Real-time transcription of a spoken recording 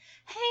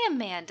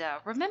Amanda.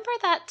 Remember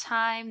that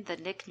time the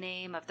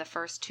nickname of the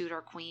first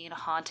Tudor queen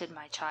haunted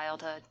my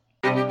childhood?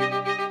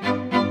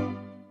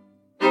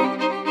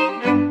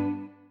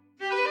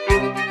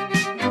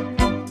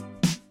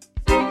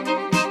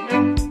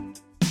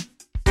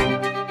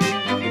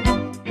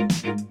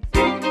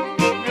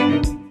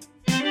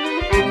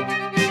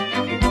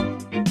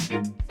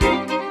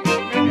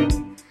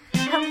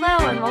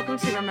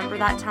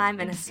 That Time,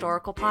 an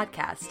historical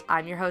podcast.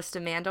 I'm your host,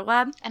 Amanda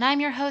Webb. And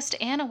I'm your host,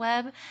 Anna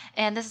Webb.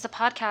 And this is a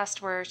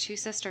podcast where two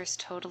sisters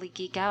totally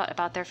geek out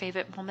about their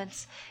favorite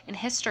moments in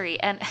history.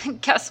 And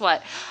guess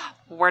what?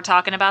 We're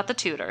talking about the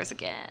Tudors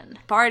again.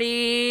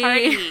 Party!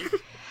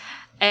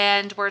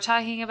 And we're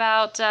talking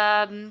about,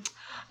 I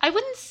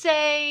wouldn't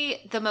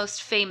say the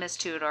most famous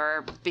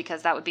Tudor,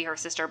 because that would be her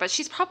sister, but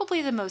she's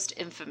probably the most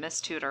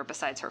infamous Tudor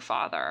besides her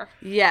father.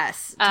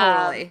 Yes,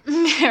 totally.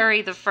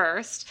 Mary the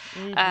First.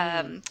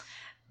 Mm-hmm.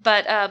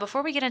 But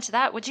before we get into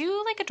that, would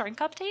you like a drink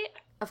update?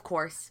 Of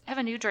course. I have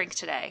a new drink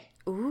today.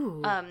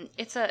 Ooh.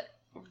 It's a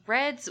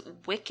Red's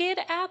Wicked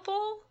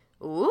Apple.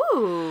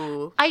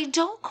 Ooh. I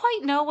don't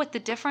quite know what the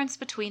difference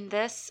between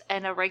this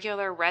and a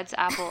regular Red's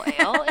Apple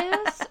Ale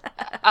is.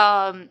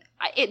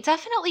 It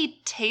definitely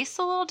tastes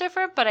a little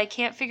different, but I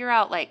can't figure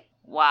out, like,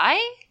 why.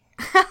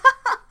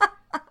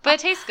 But it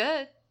tastes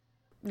good.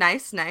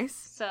 Nice.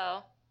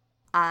 So...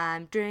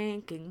 I'm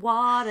drinking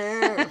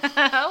water.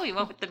 Oh, we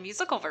went with the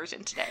musical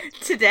version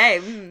today.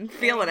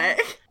 Feeling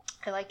it.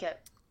 I like it.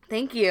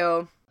 Thank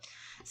you.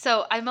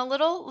 So I'm a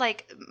little,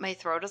 my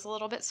throat is a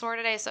little bit sore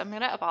today, so I'm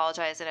going to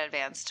apologize in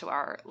advance to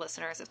our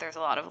listeners if there's a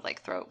lot of,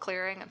 throat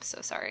clearing. I'm so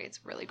sorry.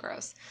 It's really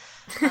gross.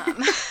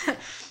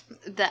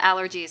 The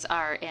allergies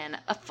are in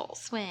a full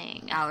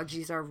swing.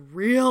 Allergies are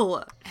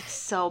real. It's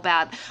so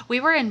bad. We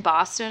were in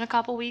Boston a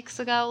couple weeks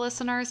ago,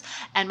 listeners,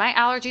 and my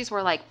allergies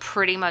were,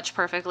 pretty much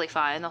perfectly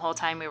fine the whole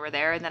time we were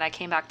there, and then I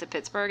came back to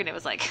Pittsburgh, and it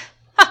was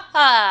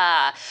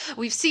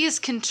we've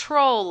seized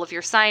control of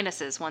your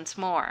sinuses once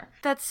more.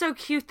 That's so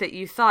cute that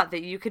you thought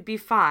that you could be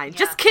fine. Yeah.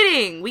 Just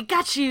kidding. We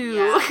got you.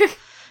 Yeah.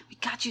 We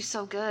got you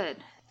so good.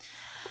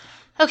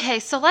 Okay,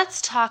 so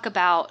let's talk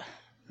about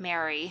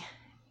Mary.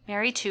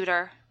 Mary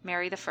Tudor,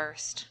 Mary the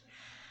First,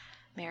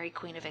 Mary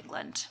Queen of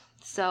England.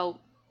 So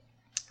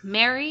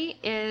Mary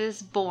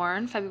is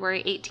born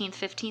February 18th,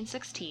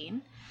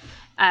 1516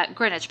 at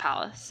Greenwich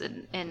Palace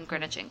in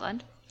Greenwich,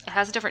 England. It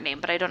has a different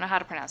name, but I don't know how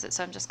to pronounce it,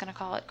 so I'm just going to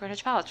call it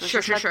Greenwich Palace, which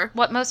is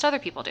what most other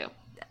people do.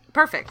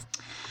 Perfect.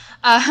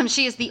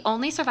 She is the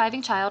only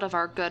surviving child of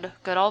our good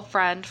old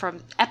friend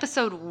from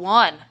episode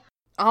 1.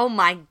 Oh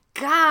my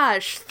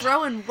gosh,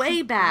 throwing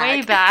way back.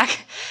 Way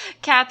back.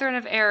 Catherine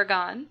of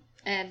Aragon,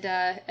 and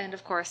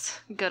of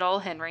course, good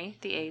old Henry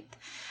VIII.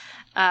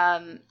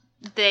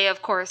 They,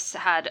 of course,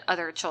 had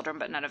other children,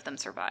 but none of them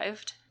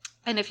survived.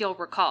 And if you'll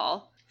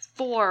recall,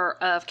 4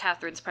 of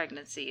Catherine's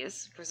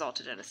pregnancies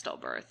resulted in a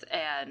stillbirth,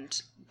 and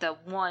the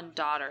one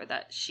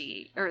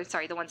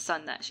the one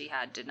son that she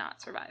had did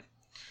not survive.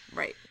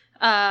 Right.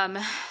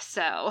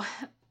 So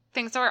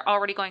things are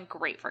already going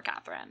great for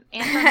Catherine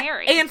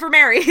and for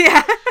Mary.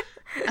 Yeah.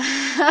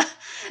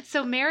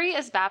 So Mary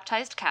is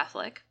baptized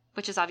Catholic,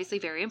 which is obviously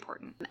very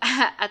important,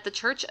 at the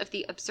Church of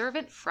the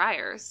Observant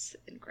Friars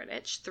in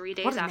Greenwich 3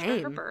 days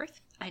after her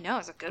birth. I know,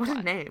 it's a good one. What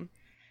a name.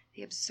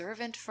 The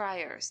Observant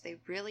Friars. They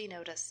really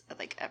notice,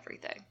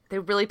 everything. They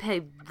really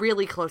pay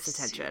really close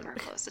attention. Super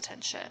close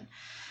attention.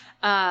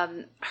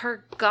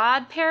 Her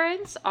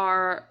godparents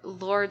are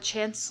Lord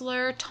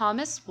Chancellor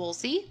Thomas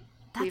Wolsey.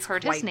 We've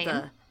heard his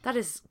name. That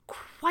is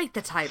quite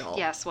the title.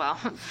 Yes, well,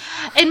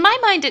 in my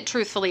mind, it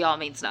truthfully all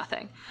means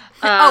nothing.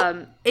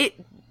 It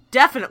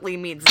definitely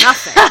means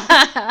nothing.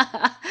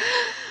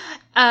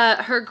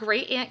 Her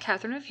great-aunt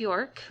Catherine of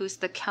York, who's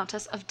the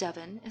Countess of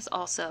Devon, is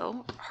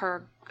also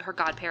her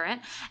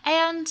godparent.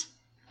 And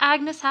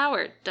Agnes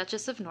Howard,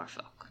 Duchess of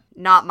Norfolk.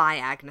 Not my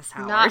Agnes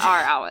Howard. Not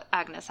our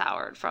Agnes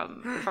Howard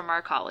from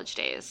our college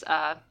days.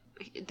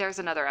 There's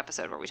another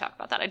episode where we talk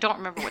about that. I don't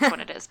remember which one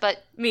it is,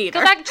 but me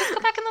either. Just go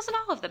back and listen to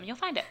all of them. You'll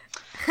find it.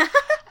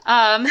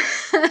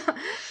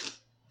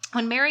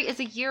 When Mary is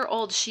a year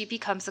old, she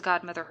becomes a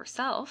godmother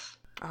herself.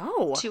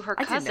 Oh, to her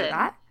cousin. I didn't know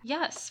that.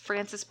 Yes,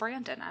 Francis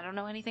Brandon. I don't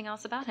know anything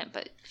else about him,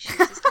 but she's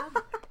his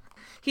godmother.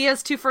 He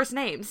has 2 first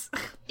names.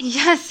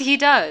 Yes, he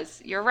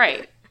does. You're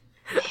right.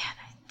 Man,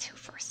 2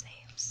 first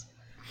names.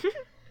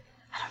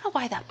 I don't know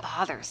why that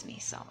bothers me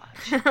so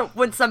much.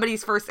 When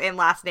somebody's first and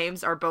last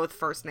names are both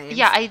first names.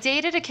 Yeah, I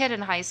dated a kid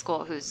in high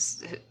school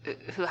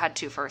who had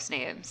 2 first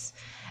names.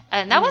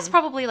 And that was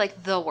probably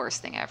the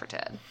worst thing I ever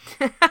did.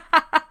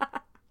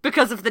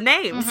 Because of the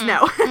names,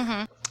 no.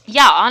 Mm-hmm.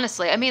 Yeah,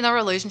 honestly. I mean, the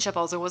relationship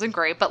also wasn't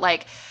great, but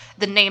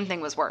the name thing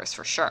was worse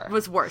for sure. It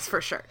was worse for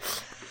sure.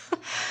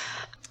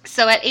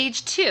 So at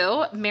age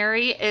 2,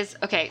 Mary is...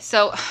 Okay,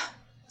 so...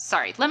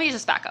 Sorry, let me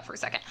just back up for a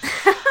second.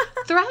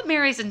 Throughout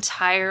Mary's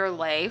entire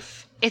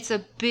life, it's a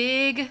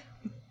big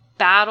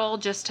battle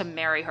just to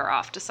marry her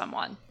off to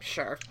someone.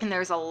 Sure. And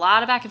there's a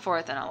lot of back and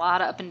forth and a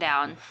lot of up and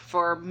down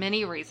for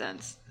many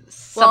reasons.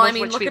 Some of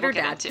which we will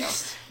get into.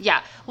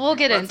 Yeah, we'll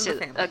get into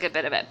a good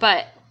bit of it.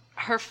 But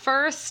her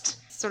first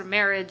sort of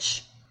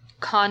marriage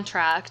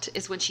contract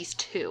is when she's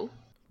 2.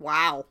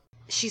 Wow.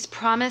 She's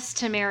promised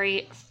to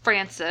marry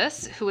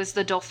Francis, who is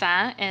the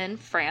Dauphin in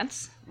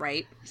France.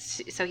 Right.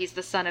 So he's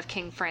the son of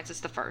King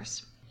Francis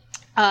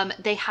I.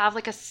 They have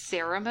like a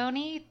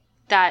ceremony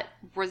that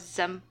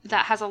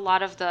has a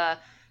lot of the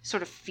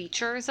sort of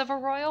features of a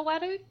royal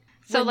wedding.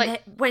 So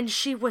when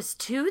she was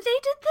 2, they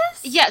did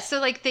this? Yeah, so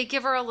like they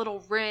give her a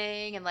little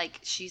ring and like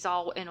she's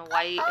all in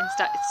white and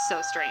stuff. It's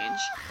so strange.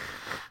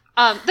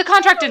 The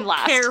contract didn't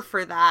last. Care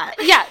for that.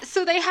 Yeah,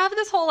 so they have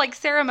this whole like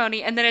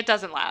ceremony and then it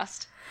doesn't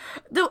last.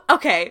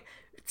 Okay,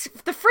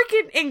 the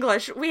freaking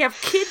English, we have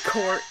kid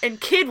court and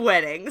kid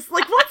weddings.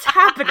 Like, what's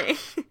happening?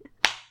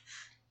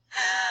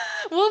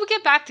 We'll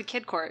get back to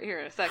kid court here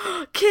in a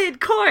second. Kid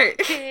court.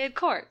 Kid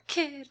court.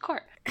 Kid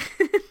court.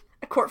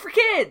 A court for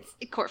kids.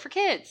 A court for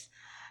kids.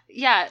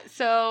 Yeah,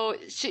 so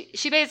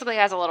she basically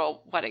has a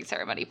little wedding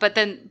ceremony, but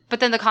then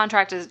the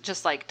contract is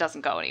just like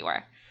doesn't go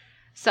anywhere.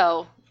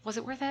 So, was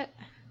it worth it?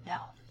 No.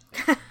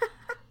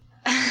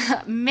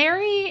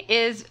 Mary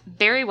is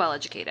very well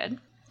educated.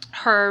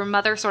 Her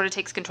mother sort of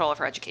takes control of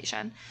her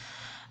education.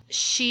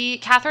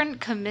 Catherine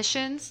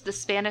commissions the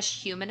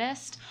Spanish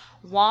humanist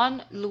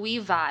Juan Louis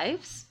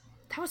Vives.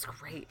 That was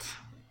great.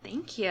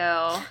 Thank you.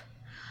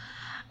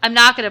 I'm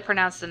not going to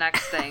pronounce the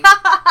next thing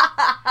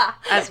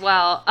as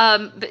well.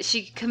 But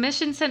she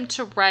commissions him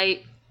to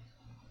write,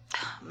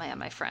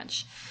 my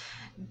French,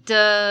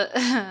 De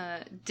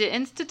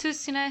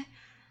Institutione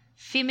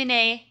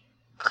Feminae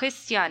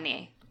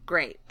Christiane.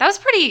 Great. That was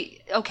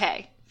pretty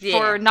okay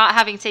for not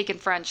having taken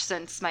French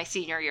since my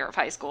senior year of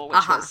high school,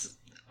 which was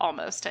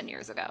almost 10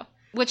 years ago,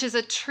 which is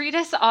a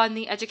treatise on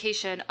the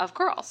education of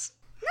girls.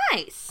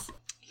 Nice.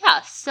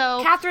 Yeah,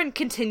 so... Catherine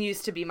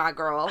continues to be my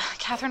girl.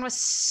 Catherine was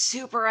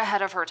super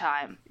ahead of her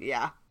time.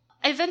 Yeah.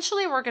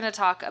 Eventually, we're going to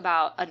talk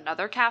about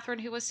another Catherine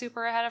who was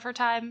super ahead of her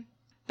time,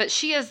 but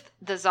she is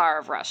the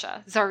Tsarina of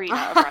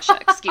Russia,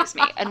 excuse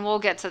me, and we'll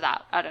get to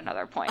that at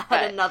another point.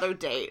 At another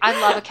date. I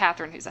love a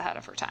Catherine who's ahead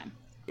of her time.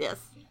 Yes.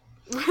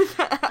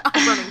 A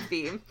running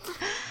theme.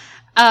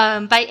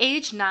 By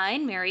age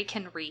 9, Mary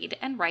can read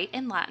and write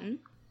in Latin.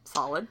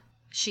 Solid.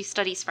 She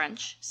studies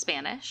French,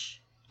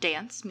 Spanish,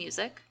 dance,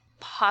 music,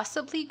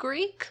 possibly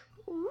Greek.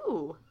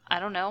 Ooh. I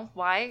don't know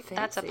why Fancy.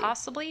 that's a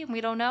possibly. We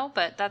don't know,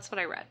 but that's what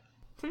I read.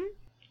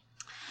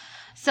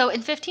 So in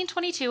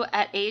 1522,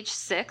 at age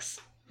 6,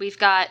 we've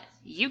got,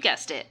 you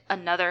guessed it,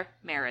 another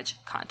marriage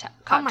contract.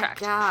 Oh my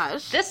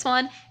gosh. This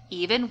one,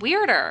 even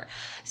weirder.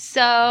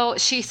 So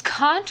she's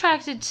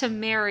contracted to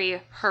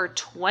marry her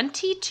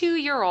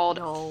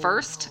 22-year-old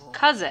first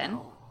cousin,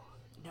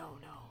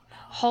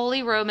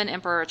 Holy Roman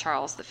Emperor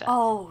Charles V.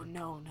 Oh,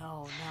 no.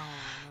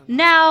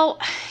 Now,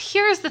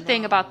 here's the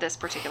thing about this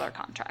particular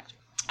contract.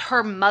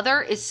 Her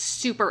mother is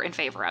super in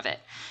favor of it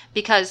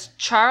because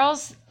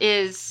Charles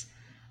is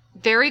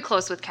very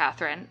close with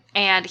Catherine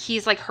and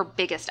he's like her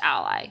biggest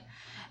ally.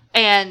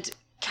 And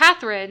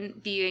Catherine,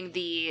 being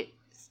the,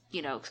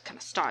 kind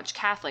of staunch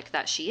Catholic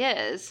that she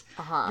is,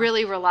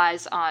 really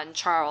relies on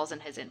Charles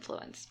and his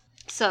influence.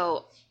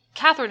 So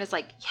Catherine is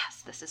like,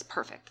 yes, this is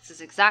perfect. This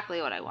is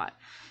exactly what I want.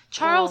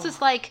 Charles is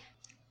like,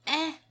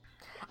 I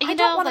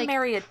don't want to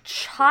marry a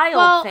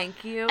child,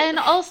 thank you. And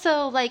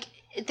also, like,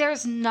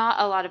 there's not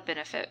a lot of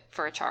benefit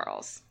for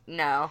Charles.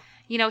 No.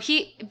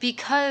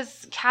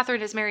 Because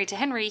Catherine is married to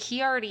Henry,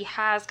 he already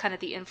has kind of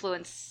the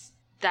influence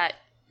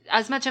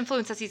as much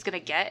influence as he's going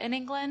to get in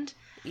England.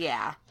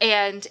 Yeah.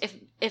 And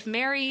if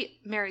Mary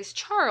marries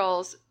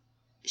Charles,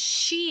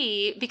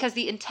 because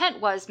the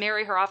intent was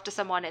marry her off to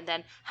someone and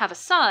then have a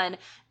son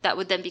that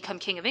would then become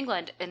King of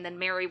England, and then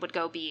Mary would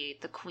go be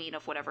the queen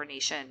of whatever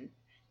nation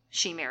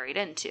she married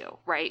into,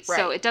 right?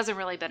 So it doesn't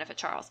really benefit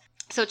Charles.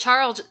 So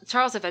Charles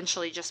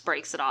eventually just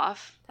breaks it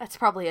off. That's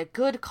probably a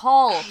good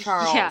call,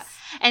 Charles. Yeah,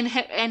 and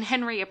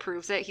Henry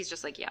approves it. He's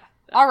just like, yeah.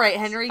 All right,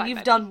 Henry,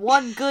 you've done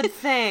one good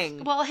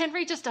thing. Well,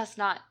 Henry just does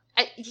not.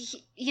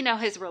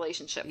 His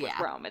relationship with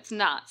Rome, it's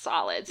not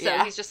solid. So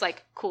he's just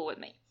like, cool with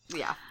me.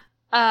 Yeah.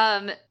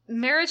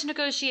 Marriage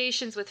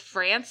negotiations with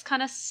France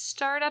kind of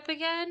start up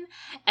again,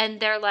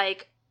 and they're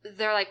like,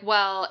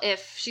 well,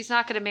 if she's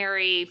not going to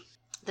marry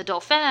the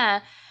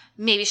Dauphin,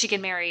 maybe she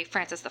can marry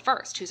Francis I,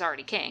 who's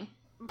already king,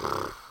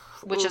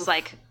 which is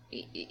like,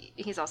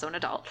 he's also an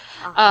adult.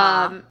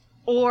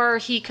 Or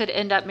she could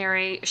end up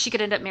marrying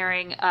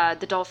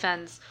the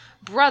Dauphin's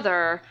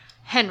brother,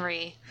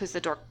 Henry, who's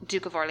the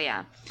Duke of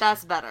Orleans.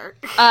 That's better.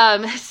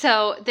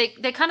 So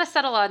they kind of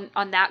settle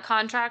on that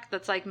contract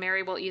that's like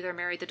Mary will either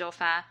marry the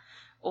Dauphin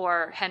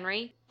or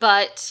Henry,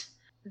 but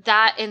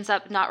that ends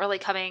up not really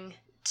coming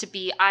to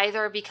be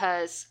either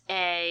because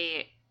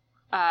a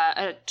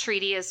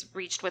treaty is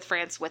reached with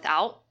France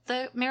without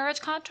the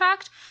marriage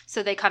contract,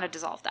 so they kind of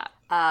dissolve that.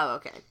 Oh,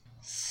 okay.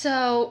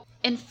 So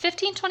in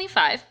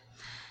 1525,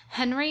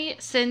 Henry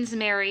sends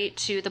Mary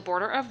to the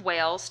border of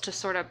Wales to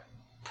sort of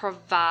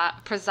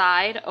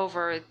preside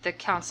over the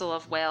Council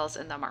of Wales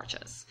and the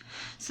Marches.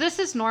 So this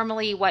is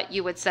normally what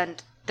you would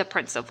send the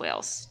Prince of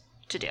Wales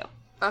to do.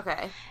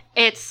 Okay.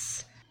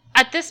 It's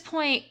at this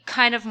point,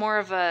 kind of more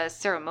of a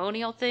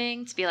ceremonial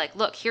thing to be like,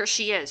 look, here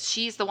she is.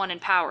 She's the one in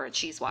power and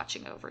she's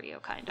watching over you,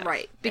 kind of.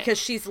 Right. Because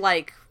she's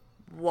like,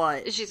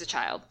 what? She's a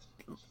child.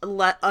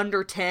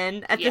 Under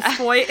 10 at this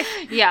point?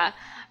 Yeah.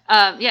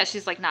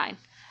 She's like 9.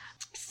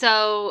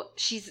 So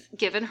she's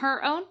given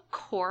her own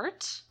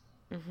court.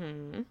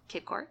 Mm-hmm.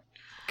 Kid court.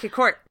 Kid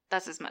court.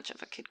 That's as much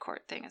of a kid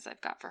court thing as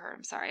I've got for her.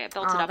 I'm sorry. I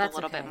built it up a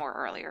little bit more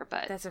earlier,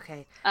 but... That's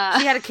okay.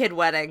 She had a kid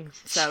wedding,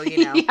 so,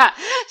 you know. Yeah,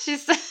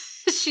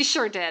 she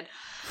sure did.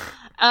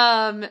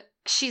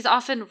 She's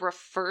often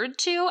referred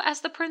to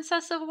as the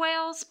Princess of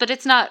Wales, but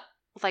it's not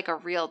like a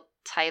real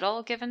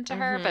title given to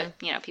her, but,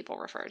 you know, people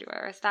refer to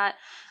her as that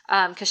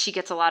because she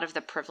gets a lot of the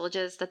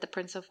privileges that the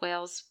Prince of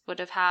Wales would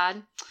have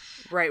had.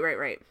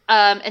 Right.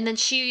 And then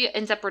she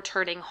ends up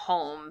returning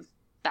home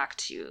back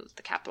to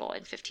the capital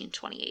in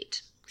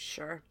 1528.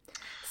 Sure.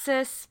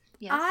 Sis,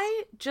 yes?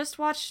 I just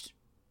watched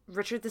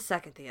Richard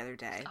II the other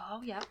day.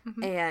 Oh, yeah.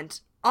 Mm-hmm. And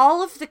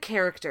all of the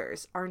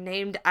characters are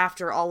named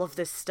after all of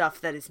this stuff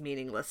that is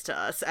meaningless to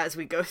us as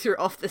we go through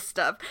all of this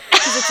stuff.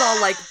 Because it's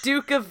all like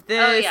Duke of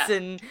this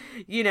and,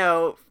 you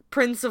know,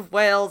 Prince of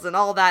Wales and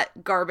all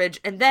that garbage.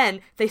 And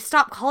then they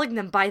stop calling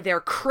them by their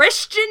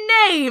Christian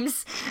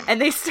names and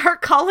they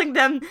start calling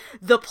them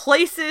the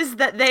places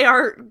that they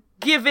are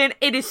given.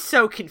 It is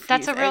so confusing.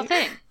 That's a real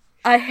thing.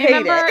 I hate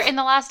Remember it. in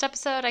the last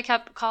episode I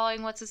kept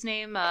calling what's his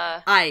name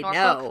I Norfolk?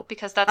 know.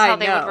 Because that's how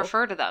they would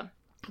refer to them.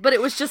 But it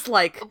was just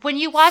like... When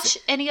you watch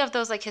any of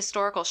those like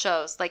historical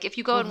shows, like if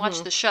you go and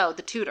watch the show,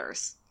 The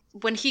Tudors,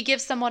 when he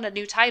gives someone a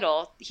new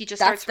title, he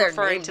just starts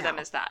referring to them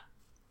as that.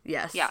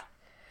 Yes. Yeah.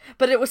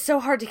 But it was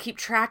so hard to keep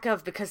track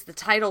of because the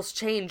titles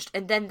changed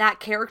and then that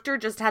character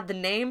just had the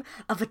name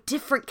of a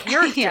different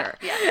character.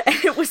 Yeah.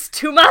 And it was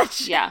too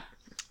much. Yeah.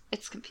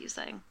 It's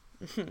confusing.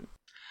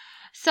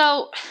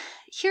 So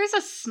here's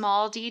a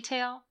small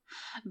detail,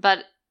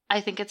 but I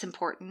think it's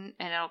important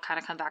and it'll kind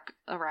of come back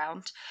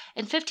around.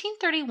 In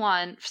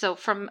 1531, so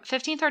from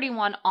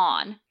 1531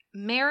 on,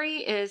 Mary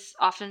is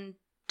often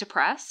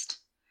depressed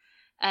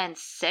and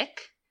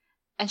sick,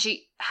 and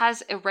she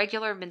has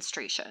irregular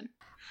menstruation,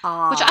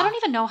 which I don't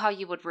even know how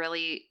you would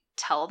really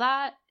tell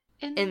that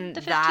in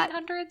the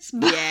 1500s.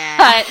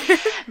 Yeah.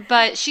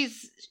 But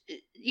she's,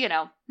 you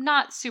know,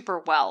 not super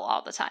well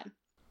all the time.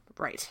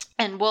 Right.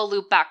 And we'll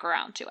loop back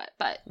around to it,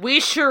 but we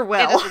sure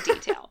will. It is a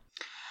detail.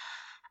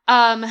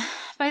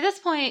 By this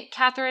point,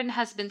 Catherine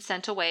has been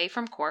sent away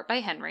from court by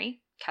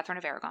Henry, Catherine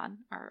of Aragon,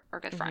 our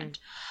good friend,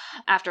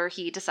 after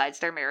he decides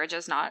their marriage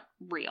is not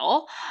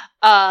real.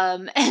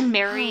 And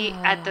Mary,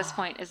 at this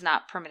point, is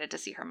not permitted to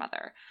see her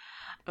mother.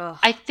 Ugh.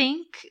 I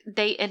think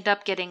they end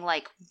up getting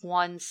like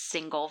one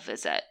single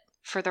visit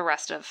for the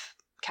rest of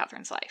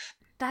Catherine's life.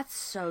 That's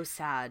so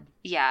sad.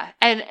 Yeah.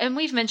 And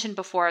we've mentioned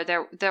before,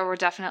 there were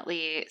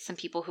definitely some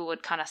people who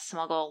would kind of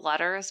smuggle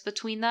letters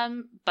between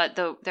them, but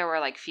there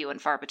were like few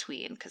and far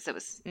between because it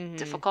was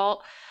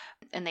difficult.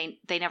 And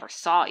they never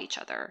saw each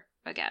other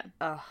again.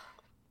 Oh,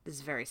 this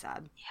is very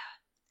sad. Yeah.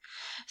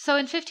 So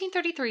in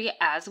 1533,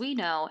 as we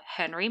know,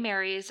 Henry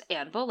marries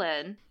Anne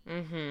Boleyn,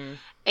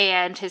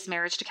 and his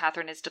marriage to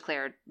Catherine is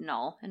declared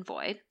null and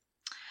void.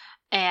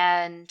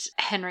 And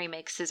Henry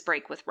makes his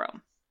break with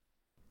Rome.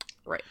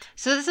 Right.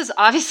 So this is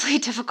obviously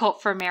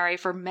difficult for Mary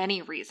for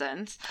many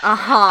reasons.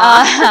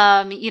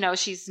 You know,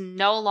 she's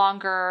no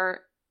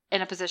longer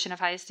in a position of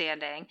high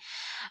standing.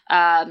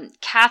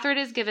 Catherine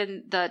is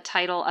given the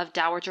title of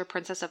Dowager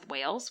Princess of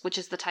Wales, which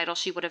is the title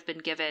she would have been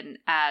given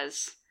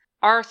as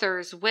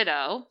Arthur's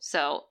widow.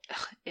 So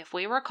if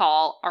we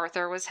recall,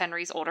 Arthur was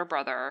Henry's older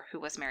brother who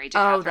was married to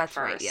Catherine that's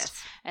first. right,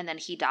 yes. And then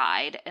he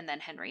died, and then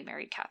Henry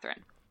married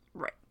Catherine.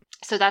 Right.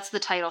 So that's the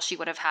title she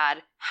would have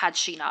had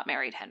she not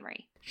married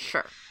Henry.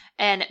 Sure.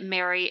 And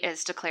Mary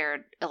is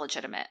declared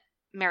illegitimate.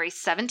 Mary's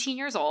 17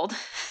 years old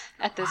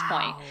at this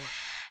point.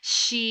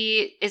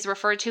 She is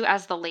referred to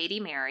as the Lady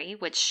Mary,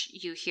 which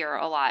you hear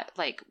a lot,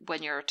 like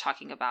when you're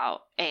talking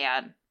about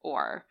Anne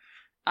or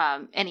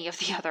any of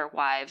the other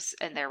wives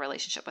and their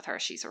relationship with her.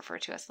 She's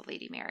referred to as the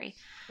Lady Mary.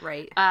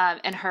 Right.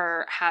 And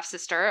her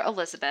half-sister,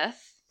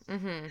 Elizabeth,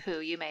 who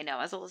you may know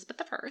as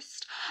Elizabeth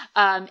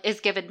I, is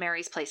given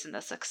Mary's place in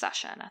the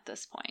succession at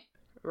this point.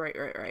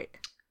 Right.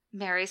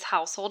 Mary's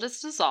household is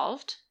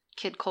dissolved.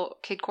 Kid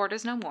court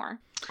is no more.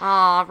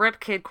 Aw, rip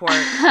kid court.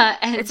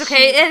 It's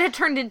okay. It had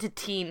turned into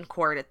teen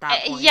court at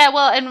that point. Yeah,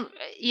 well, and,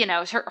 you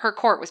know, her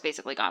court was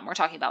basically gone. We're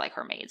talking about, like,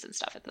 her maids and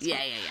stuff at this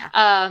point.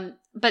 Yeah.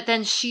 But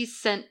then she's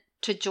sent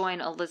to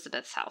join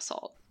Elizabeth's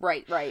household.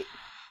 Right.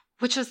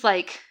 Which was,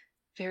 like,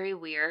 very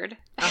weird.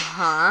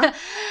 Uh-huh.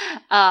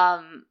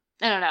 I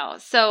don't know.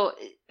 So,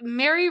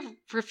 Mary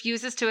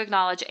refuses to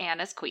acknowledge Anne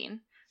as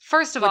queen.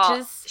 First of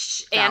all,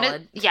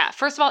 valid.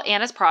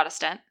 Anne is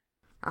Protestant.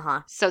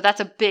 Uh-huh. So that's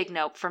a big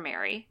nope for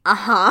Mary.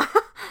 Uh-huh.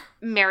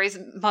 Mary's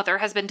mother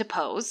has been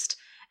deposed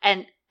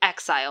and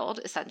exiled,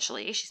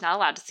 essentially. She's not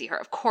allowed to see her.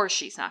 Of course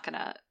she's not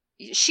gonna...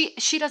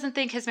 She doesn't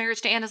think his marriage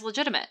to Anne is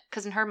legitimate,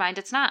 because in her mind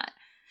it's not.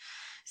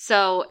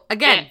 So...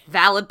 Again,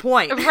 valid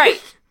point.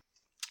 Right.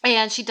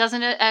 And she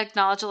doesn't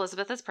acknowledge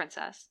Elizabeth as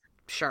princess.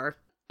 Sure.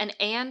 And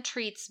Anne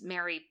treats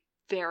Mary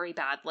very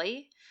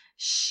badly.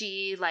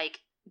 She,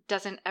 like,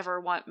 doesn't ever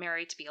want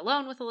Mary to be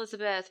alone with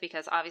Elizabeth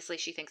because obviously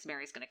she thinks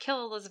Mary's going to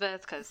kill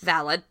Elizabeth because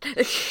valid.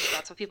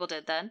 That's what people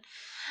did then.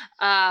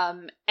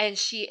 And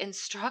she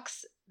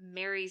instructs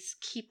Mary's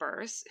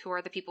keepers, who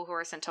are the people who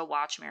are sent to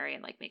watch Mary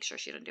and, like, make sure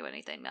she didn't do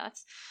anything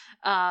nuts,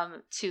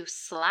 to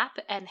slap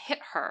and hit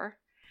her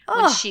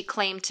when she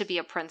claimed to be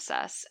a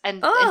princess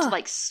and to,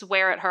 like,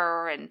 swear at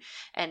her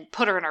and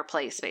put her in her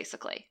place,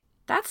 basically.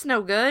 That's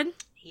no good.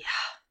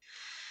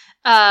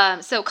 Yeah.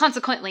 So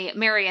consequently,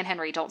 Mary and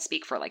Henry don't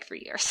speak for like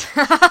 3 years.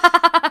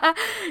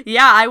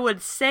 Yeah, I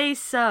would say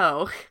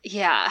so.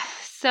 Yeah.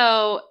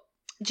 So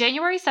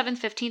January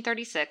 7th,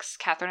 1536,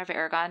 Catherine of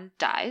Aragon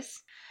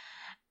dies.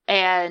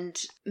 And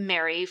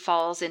Mary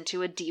falls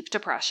into a deep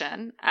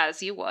depression,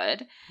 as you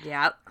would.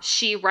 Yep.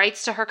 She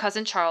writes to her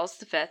cousin Charles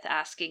V,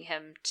 asking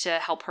him to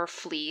help her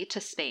flee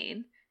to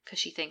Spain, because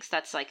she thinks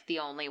that's, like, the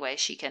only way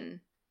she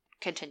can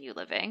continue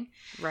living.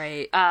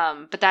 Right.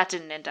 But that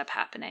didn't end up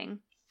happening.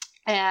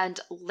 And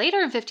later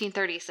in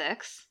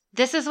 1536,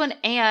 this is when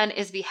Anne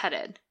is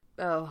beheaded.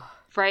 Oh.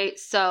 Right?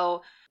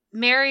 So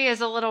Mary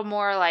is a little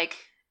more like,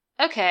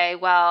 okay,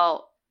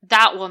 well,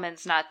 that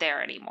woman's not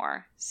there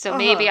anymore. So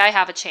maybe I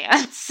have a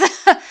chance.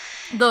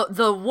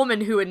 The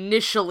woman who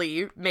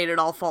initially made it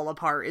all fall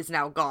apart is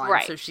now gone.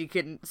 Right. So she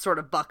can sort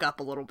of buck up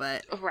a little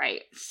bit.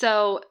 Right.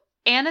 So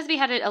Anne is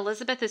beheaded.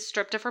 Elizabeth is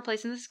stripped of her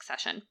place in the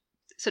succession.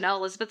 So now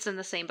Elizabeth's in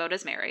the same boat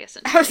as Mary,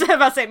 essentially. I was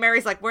about to say,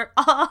 Mary's like, we're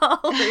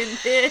all in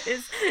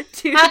this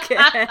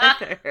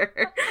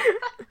together.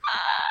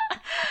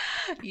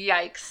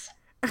 Yikes.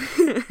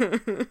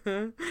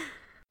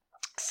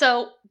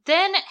 So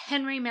then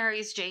Henry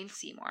marries Jane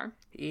Seymour.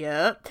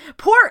 Yep.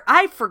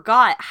 I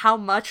forgot how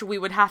much we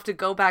would have to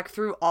go back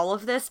through all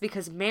of this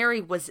because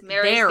Mary's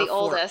there the for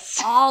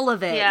oldest. all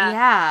of it.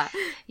 Yeah.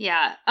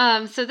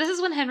 So this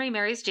is when Henry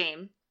marries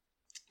Jane,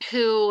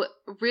 who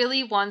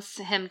really wants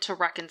him to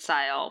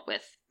reconcile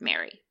with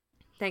Mary.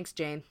 Thanks,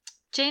 Jane.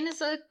 Jane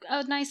is a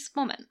nice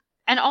woman.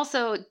 And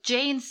also,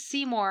 Jane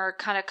Seymour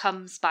kind of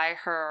comes by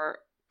her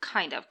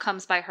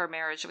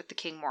marriage with the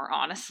king more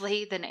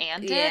honestly than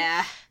Anne did.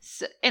 Yeah.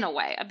 So, in a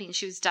way. I mean,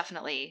 she was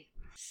definitely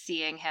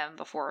seeing him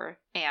before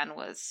Anne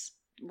was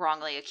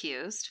wrongly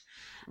accused.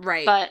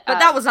 Right. But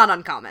that was not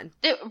uncommon.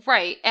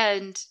 Right.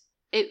 And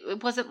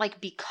it wasn't, like,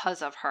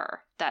 because of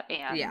her that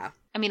Anne... Yeah.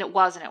 I mean, it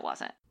was and it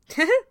wasn't.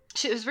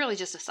 It was really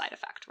just a side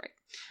effect, right?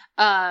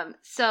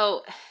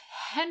 So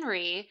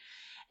Henry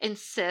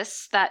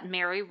insists that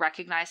Mary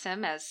recognize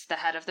him as the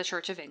head of the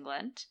Church of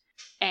England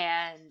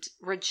and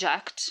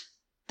reject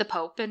the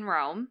Pope in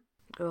Rome.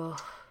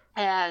 Ugh.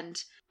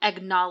 And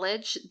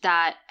acknowledge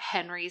that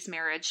Henry's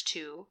marriage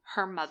to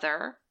her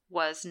mother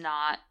was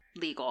not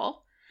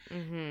legal.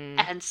 Mm-hmm.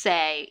 And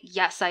say,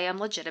 yes, I am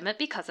legitimate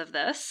because of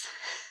this.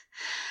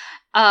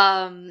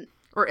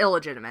 Or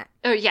illegitimate.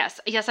 Or yes,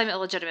 I'm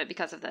illegitimate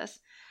because of this.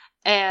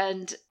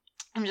 And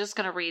I'm just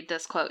going to read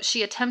this quote.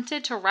 She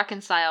attempted to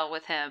reconcile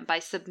with him by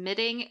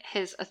submitting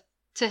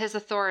to his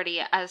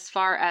authority as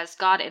far as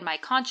God and my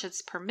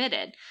conscience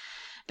permitted,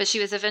 but she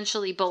was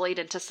eventually bullied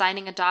into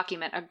signing a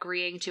document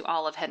agreeing to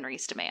all of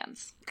Henry's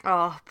demands.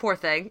 Oh, poor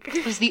thing.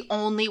 It was the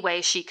only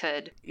way she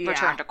could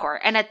return to court.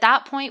 And at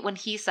that point, when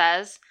he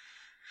says,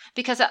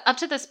 because up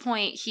to this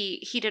point,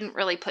 he didn't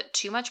really put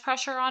too much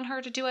pressure on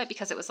her to do it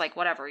because it was like,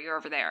 whatever, you're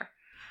over there.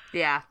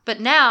 Yeah. But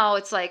now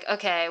it's like,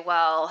 okay,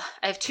 well,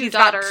 I have two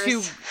daughters.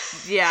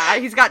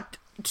 He's got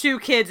 2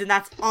 kids and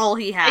that's all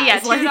he has. Yeah,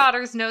 2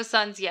 daughters, no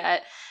sons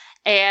yet.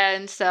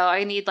 And so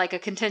I need, like, a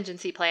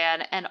contingency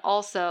plan. And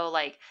also,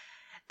 like,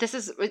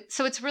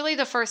 so it's really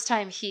the first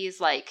time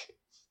he's like,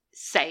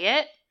 say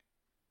it.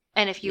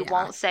 And if you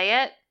won't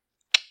say it,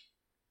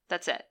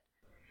 that's it.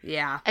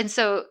 Yeah. And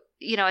so,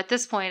 at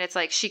this point, it's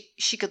like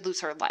she could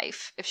lose her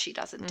life if she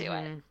doesn't do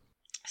it.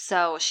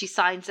 So she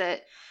signs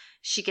it.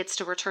 She gets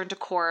to return to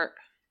court.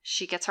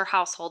 She gets her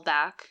household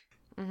back.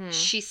 Mm-hmm.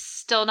 She's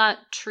still not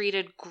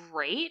treated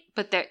great,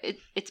 but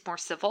it's more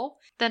civil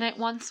than it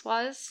once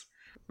was.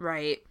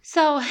 Right.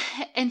 So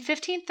in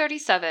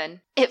 1537,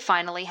 it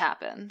finally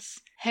happens.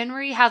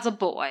 Henry has a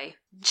boy.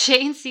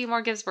 Jane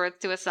Seymour gives birth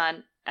to a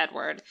son,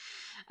 Edward,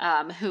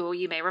 who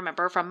you may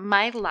remember from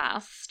my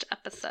last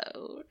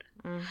episode.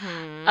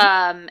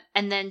 Mm-hmm.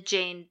 And then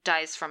Jane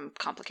dies from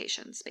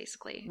complications,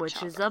 basically.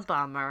 Which is a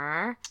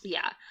bummer.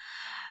 Yeah.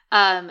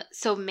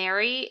 So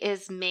Mary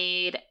is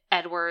made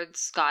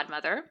Edward's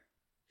godmother.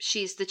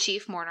 She's the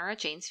chief mourner at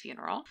Jane's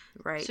funeral.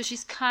 Right. So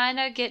she's kind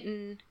of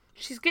getting...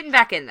 She's getting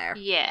back in there.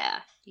 Yeah.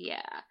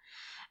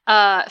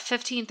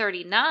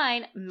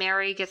 1539,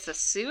 Mary gets a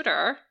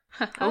suitor.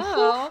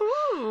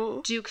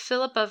 Duke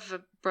Philip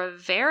of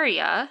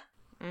Bavaria.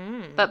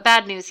 But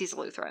bad news, he's a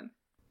Lutheran.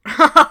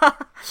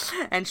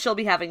 And she'll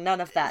be having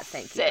none of that,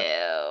 thank you.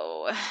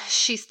 So,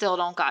 she still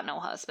don't got no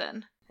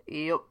husband.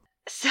 Yep.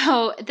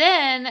 So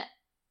then...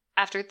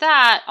 After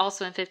that,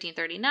 also in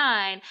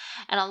 1539,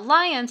 an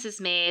alliance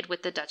is made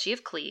with the Duchy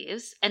of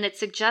Cleves, and it's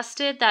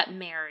suggested that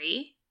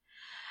Mary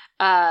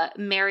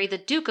marry the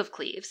Duke of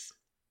Cleves.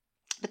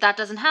 But that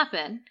doesn't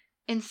happen.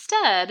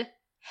 Instead,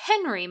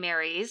 Henry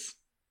marries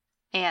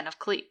Anne of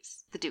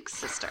Cleves, the Duke's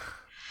sister.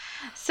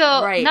 So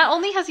not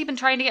only has he been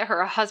trying to get her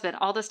a husband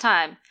all this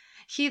time,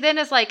 he then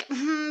is like,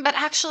 but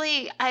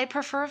actually, I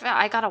prefer if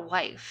I got a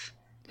wife.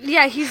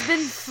 Yeah, he's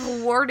been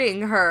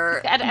thwarting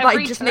her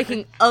by just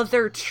making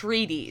other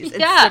treaties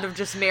instead of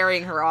just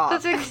marrying her off.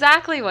 That's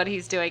exactly what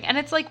he's doing. And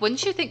it's like,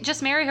 wouldn't you think,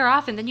 just marry her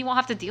off and then you won't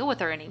have to deal with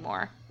her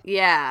anymore?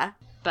 Yeah.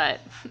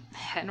 But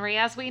Henry,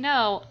 as we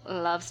know,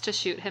 loves to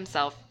shoot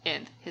himself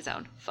in his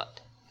own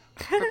foot.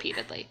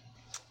 Repeatedly.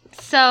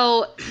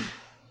 So,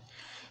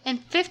 in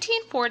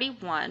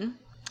 1541,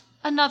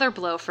 another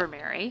blow for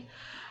Mary.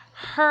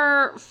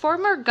 Her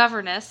former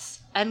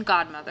governess and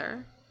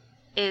godmother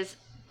is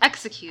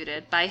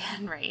executed by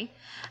Henry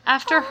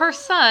after her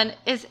son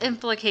is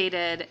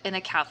implicated in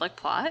a Catholic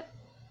plot.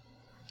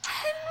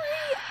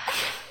 Henry!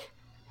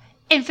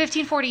 In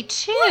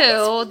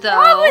 1542,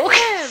 though...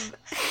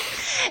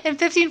 In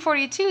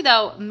 1542,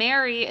 though,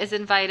 Mary is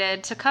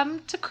invited to come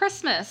to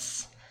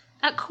Christmas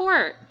at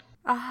court.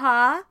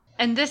 Uh-huh.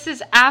 And this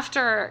is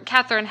after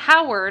Catherine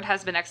Howard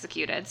has been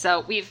executed.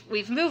 So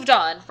we've moved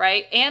on,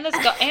 right? Anne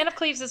of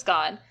Cleves is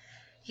gone.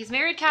 He's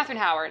married Catherine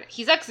Howard.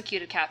 He's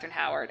executed Catherine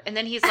Howard. And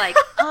then he's like,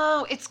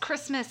 oh, it's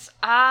Christmas.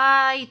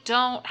 I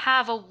don't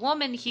have a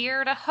woman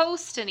here to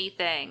host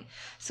anything.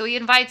 So he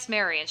invites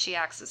Mary and she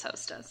acts as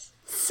hostess.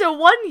 So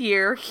one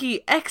year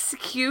he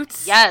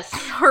executes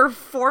her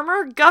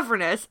former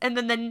governess, and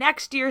then the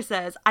next year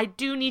says, I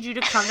do need you to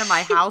come to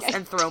my house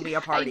and throw me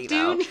a party,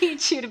 though. I do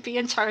need you to be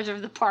in charge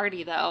of the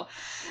party, though.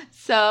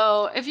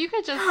 So if you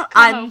could just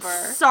come over.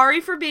 I'm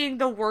sorry for being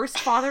the worst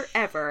father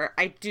ever.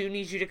 I do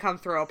need you to come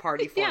throw a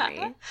party for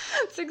me.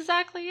 That's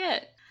exactly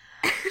it.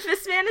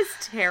 This man is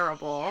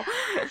terrible.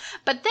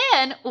 But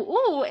then, in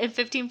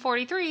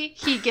 1543,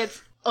 he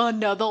gets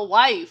another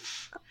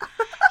wife.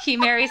 He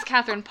marries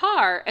Catherine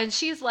Parr, and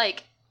she's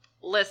like,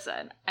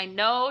 listen, I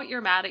know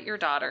you're mad at your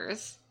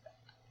daughters.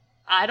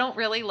 I don't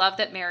really love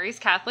that Mary's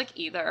Catholic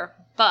either,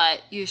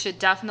 but you should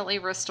definitely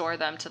restore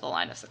them to the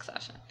line of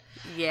succession.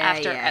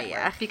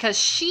 Edward, because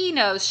she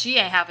knows she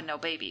ain't having no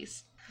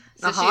babies.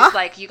 So she's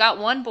like, you got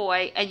one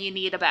boy and you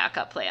need a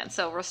backup plan,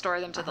 so restore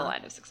them to the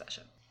line of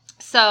succession.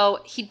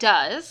 So he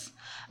does,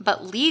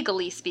 but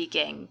legally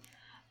speaking,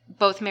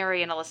 both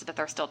Mary and Elizabeth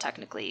are still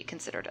technically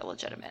considered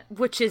illegitimate.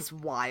 Which is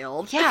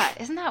wild. Yeah,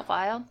 isn't that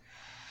wild?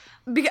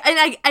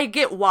 And I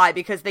get why,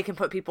 because they can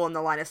put people in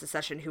the line of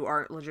succession who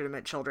aren't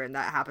legitimate children.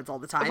 That happens all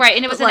the time. Right,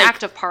 and it was an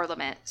act of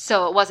parliament,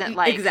 so it wasn't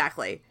like...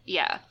 Exactly.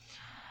 Yeah.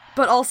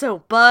 But also,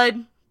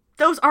 bud,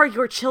 those are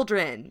your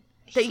children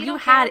that you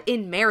had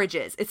in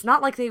marriages. It's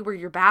not like they were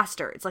your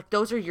bastards. Like,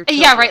 those are your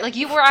children. Yeah, right, like,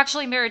 you were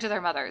actually married to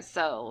their mothers,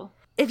 so...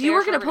 If you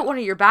were going to put one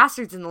of your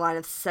bastards in the line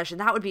of succession,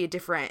 that would be a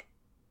different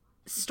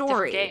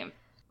story. Different game.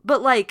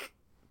 But, like,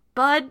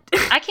 bud...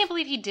 I can't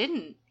believe he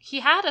didn't. He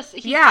had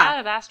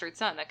a bastard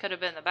son that could have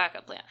been the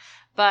backup plan.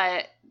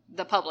 But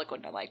the public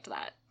wouldn't have liked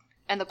that.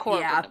 And the court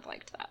wouldn't have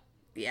liked that.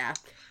 Yeah.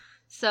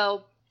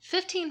 So,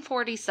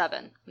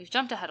 1547. We've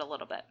jumped ahead a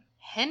little bit.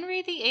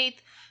 Henry VIII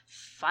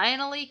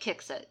finally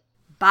kicks it.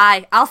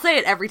 Bye. I'll say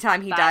it every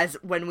time he dies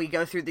when we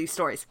go through these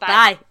stories.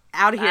 Bye.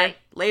 Out of here.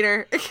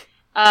 Later.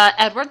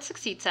 Edward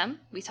succeeds him.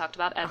 We talked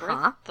about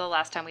Edward the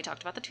last time we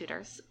talked about the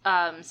Tudors.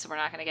 So we're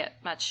not going to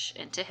get much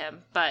into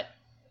him. But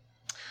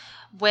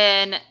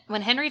when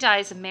Henry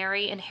dies,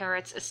 Mary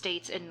inherits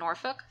estates in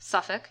Norfolk,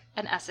 Suffolk,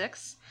 and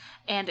Essex,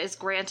 and is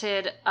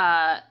granted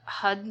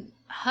Hunsdon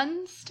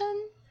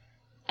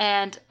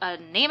and a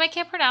name I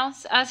can't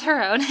pronounce as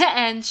her own.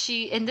 And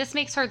this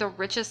makes her the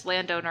richest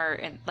landowner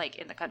in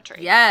the country.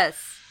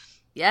 Yes.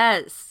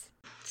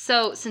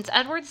 So, since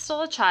Edward's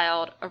still a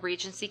child, a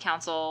regency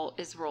council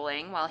is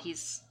ruling while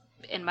he's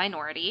in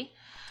minority.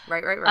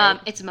 Right.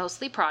 It's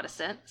mostly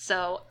Protestant,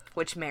 so...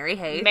 Which Mary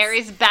hates.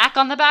 Mary's back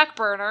on the back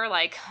burner,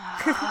 like,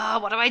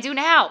 what do I do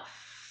now?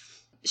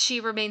 She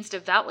remains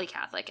devoutly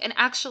Catholic. And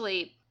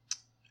actually,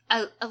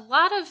 a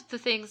lot of the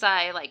things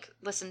I,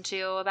 listened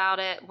to about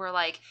it were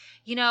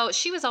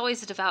she was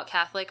always a devout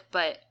Catholic,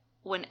 but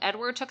when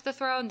Edward took the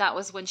throne, that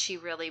was when she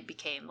really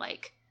became,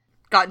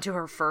 got into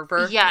her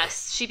fervor.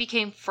 Yes, she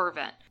became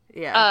fervent.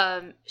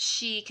 Yeah.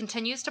 She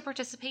continues to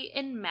participate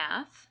in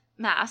math.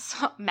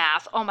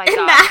 Oh my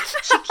god. Math.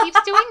 She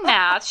keeps doing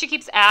math. She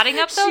keeps adding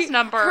up those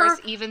numbers,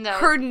 even though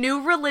her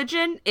new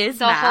religion is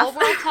the math. whole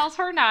world tells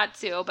her not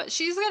to, but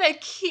she's gonna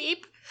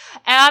keep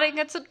adding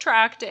and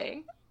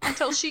subtracting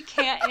until she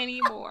can't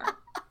anymore.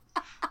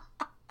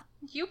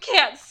 You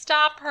can't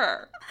stop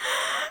her.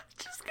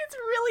 Just gets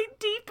really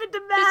deep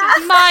into math.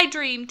 This is my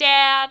dream,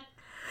 Dad.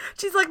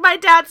 She's like, my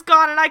dad's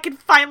gone and I can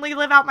finally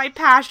live out my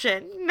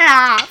passion.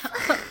 Math.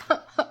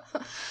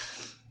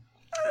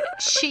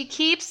 She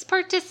keeps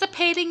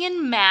participating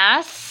in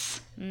mass.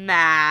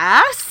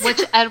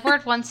 Which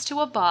Edward wants to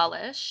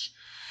abolish.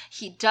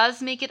 He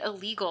does make it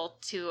illegal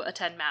to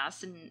attend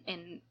mass in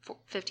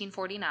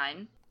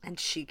 1549. And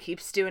she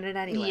keeps doing it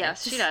anyway.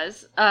 Yes, she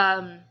does.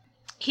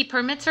 He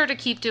permits her to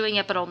keep doing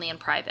it, but only in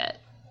private.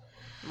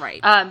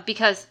 Right.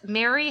 Because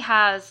Mary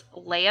has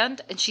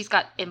land, and she's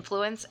got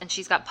influence, and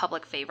she's got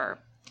public favor.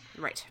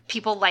 Right.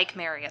 People like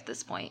Mary at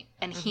this point,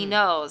 and he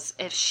knows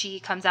if she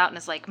comes out and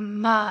is like,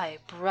 my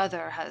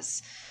brother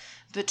has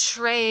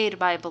betrayed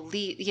my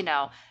belief,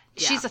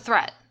 she's a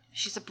threat.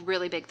 She's a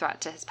really big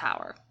threat to his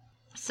power.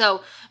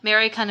 So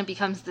Mary kind of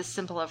becomes this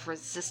symbol of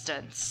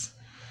resistance,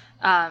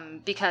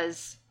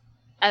 because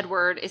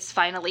Edward is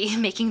finally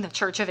making the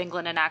Church of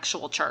England an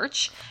actual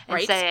church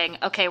and saying,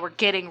 okay, we're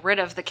getting rid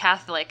of the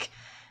Catholic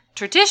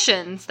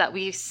traditions that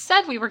we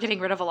said we were getting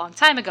rid of a long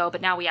time ago,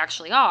 but now we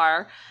actually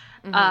are.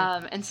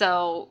 And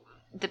so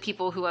the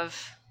people who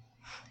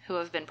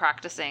have been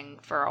practicing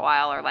for a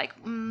while are like,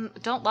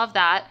 don't love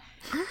that.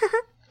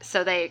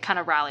 So they kind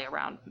of rally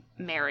around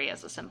Mary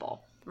as a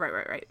symbol.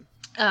 Right.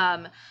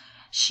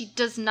 She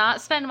does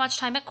not spend much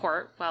time at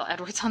court while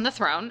Edward's on the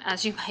throne,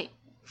 as you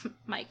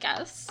might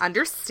guess.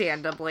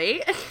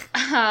 Understandably.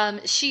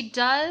 She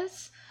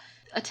does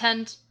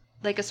attend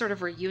like a sort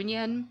of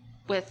reunion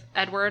with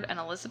Edward and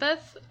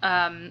Elizabeth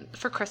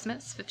for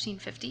Christmas,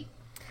 1550.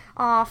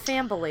 Aw,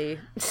 family.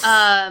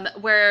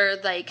 Where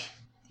like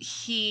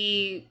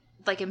he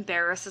like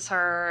embarrasses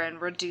her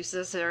and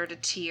reduces her to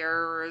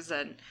tears,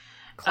 and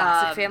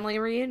classic family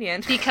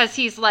reunion. Because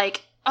he's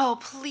like, oh,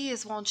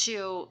 please won't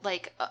you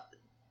like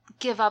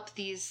give up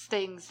these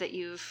things that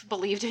you've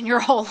believed in your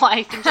whole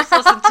life and just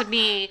listen to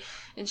me.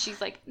 And she's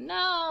like,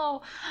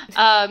 no.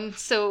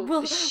 So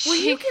will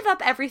you give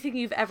up everything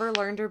you've ever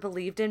learned or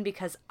believed in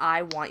because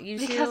I want you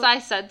to? Because I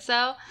said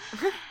so.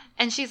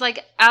 And she's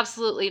like,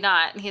 absolutely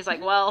not. And he's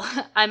like, well,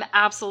 I'm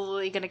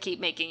absolutely going to keep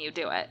making you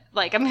do it.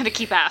 Like, I'm going to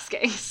keep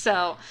asking.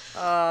 So.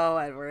 Oh,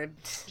 Edward.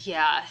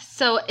 Yeah.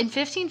 So in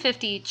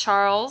 1550,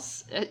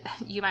 Charles,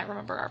 you might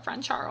remember our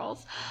friend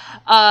Charles,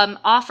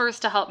 offers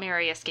to help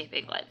Mary escape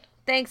England.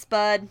 Thanks,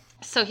 bud.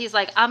 So he's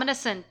like, I'm going to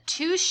send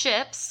 2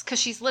 ships, because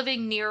she's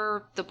living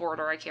near the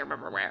border. I can't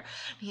remember where.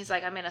 He's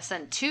like, I'm going to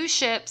send 2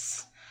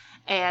 ships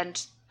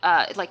and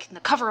like in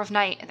the cover of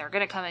night, and they're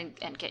going to come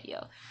and get you.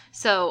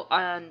 So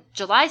on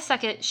July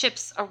 2nd,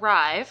 ships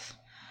arrive,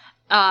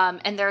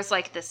 and there's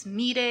like this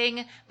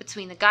meeting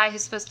between the guy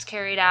who's supposed to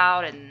carry it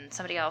out and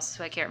somebody else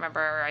who I can't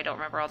remember. I don't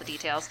remember all the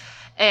details.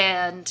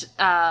 And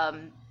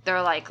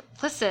they're like,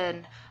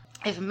 listen,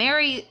 if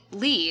Mary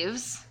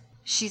leaves,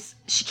 she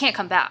can't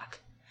come back.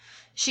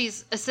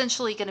 She's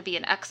essentially going to be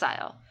in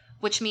exile,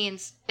 which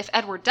means if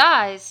Edward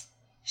dies,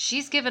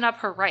 she's given up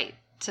her right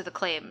to the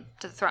claim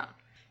to the throne.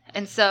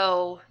 And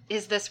so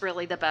is this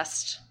really the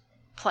best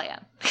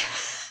plan?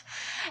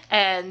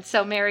 And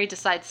so Mary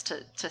decides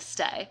to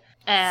stay.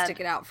 And stick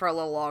it out for a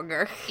little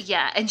longer.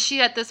 Yeah, and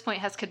she at this point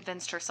has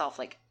convinced herself,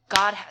 like,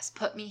 God has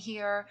put me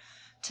here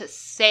to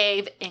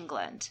save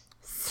England.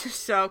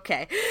 So,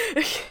 okay.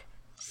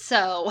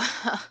 So,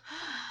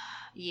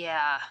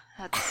 yeah,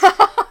 that's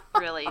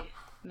really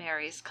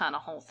Mary's kind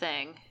of whole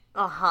thing.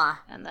 Uh-huh.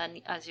 And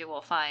then, as you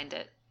will find,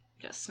 it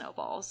just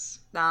snowballs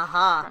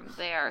from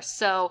there.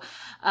 So,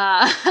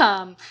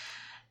 July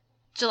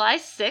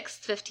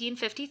 6th,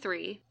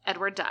 1553,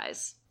 Edward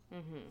dies.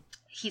 Mm-hmm.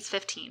 He's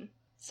 15,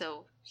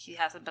 so he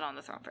hasn't been on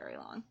the throne very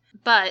long.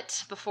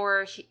 But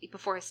before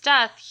his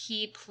death,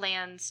 he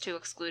plans to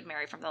exclude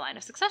Mary from the line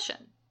of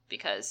succession,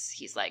 because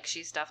he's like,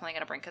 she's definitely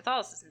going to bring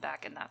Catholicism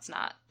back, and that's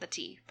not the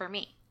tea for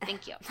me.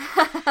 Thank you.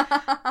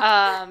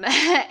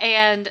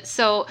 And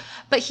so,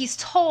 but he's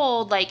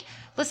told, like,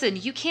 listen,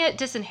 you can't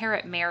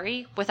disinherit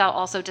Mary without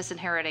also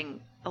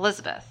disinheriting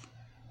Elizabeth.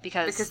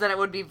 Because then it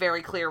would be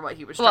very clear what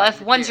he was trying to do.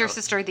 Well, if one's your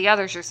sister, the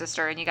other's your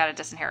sister, and you got to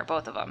disinherit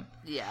both of them.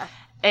 Yeah.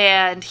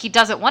 And he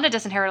doesn't want to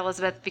disinherit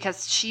Elizabeth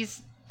because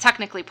she's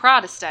technically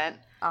Protestant.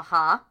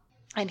 Uh-huh.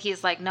 And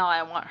he's like, no,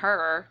 I want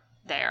her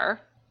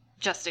there,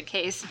 just in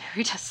case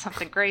Mary does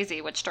something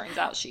crazy, which turns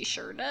out she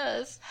sure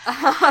does.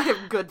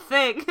 Good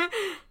thing.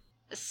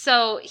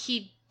 So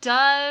he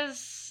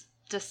does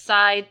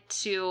decide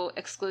to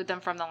exclude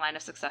them from the line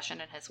of succession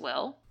in his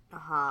will.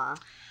 Uh-huh.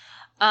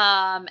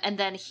 And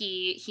then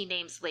he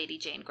names Lady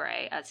Jane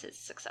Grey as his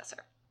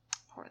successor.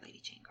 Poor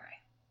Lady Jane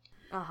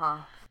Grey. Uh-huh.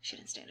 She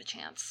didn't stand a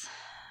chance.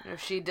 No,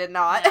 she did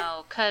not.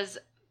 No, because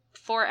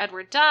before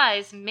Edward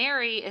dies,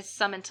 Mary is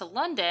summoned to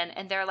London,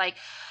 and they're like,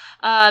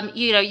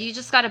 you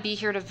just got to be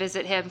here to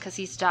visit him because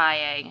he's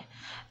dying.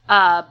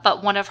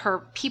 But one of her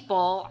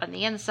people on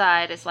the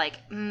inside is like,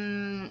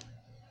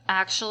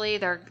 actually,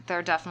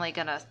 they're definitely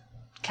going to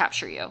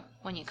capture you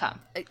when you come.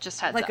 Just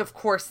heads up. Like, of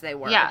course they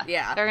were. Yeah.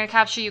 Yeah. They're going to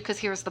capture you because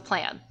here's the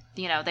plan.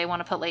 They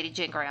want to put Lady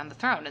Jane Grey on the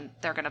throne, and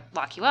they're going to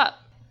lock you up.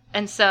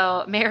 And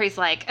so Mary's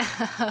like,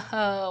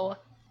 oh,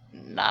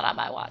 not on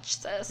my watch,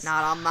 sis.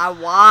 Not on my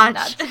watch.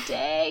 Not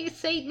today,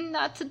 Satan,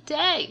 not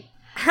today.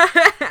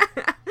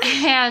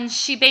 And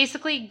she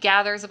basically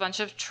gathers a bunch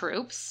of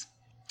troops,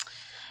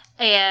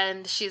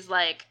 and she's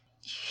like,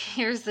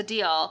 here's the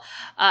deal.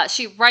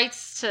 She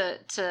writes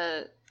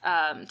to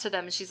them,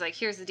 and she's like,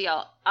 here's the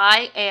deal.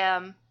 I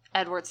am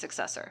Edward's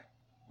successor,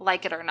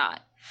 like it or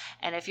not.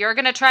 And if you're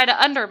going to try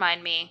to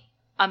undermine me,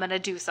 I'm going to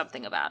do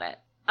something about it.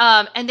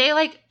 And they,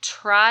 like,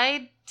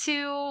 tried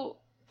to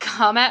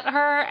come at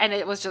her, and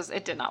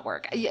it did not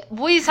work.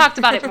 We talked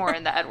about it more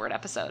in the Edward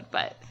episode,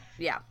 but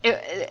yeah,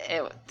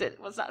 it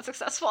was not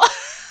successful.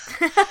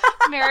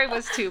 Mary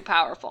was too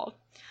powerful.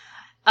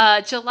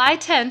 July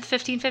 10th,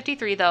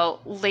 1553, though,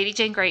 Lady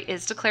Jane Grey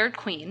is declared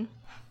queen.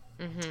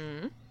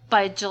 Mm-hmm.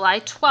 By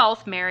July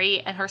 12th, Mary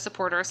and her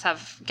supporters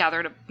have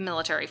gathered a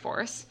military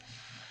force.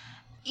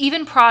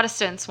 Even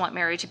Protestants want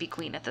Mary to be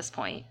queen at this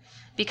point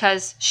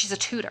because she's a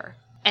Tudor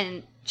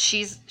and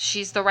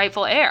she's the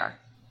rightful heir.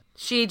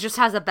 She just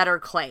has a better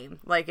claim.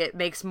 Like, it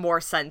makes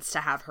more sense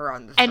to have her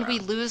on the throne. And we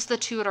lose the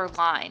Tudor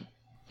line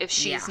if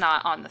she's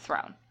not on the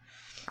throne.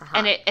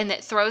 Uh-huh. And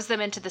it throws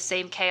them into the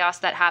same chaos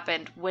that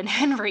happened when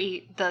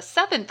Henry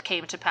VII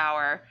came to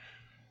power,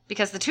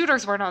 because the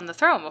Tudors weren't on the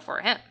throne before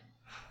him.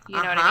 You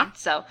know what I mean?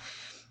 So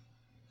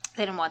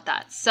they didn't want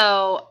that.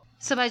 So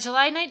by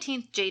July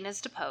 19th, Jane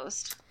is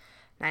deposed.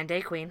 9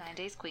 days queen.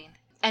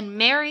 And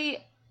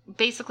Mary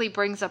basically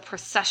brings a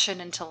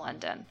procession into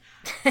London.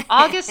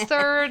 August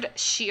 3rd,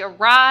 she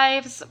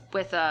arrives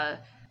with a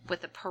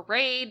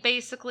parade,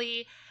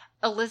 basically.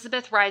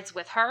 Elizabeth rides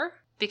with her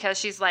because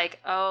she's like,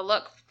 oh,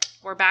 look,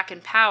 we're back in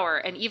power.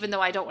 And even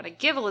though I don't want to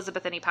give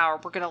Elizabeth any power,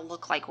 we're going to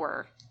look like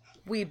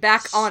we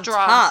back on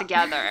strong top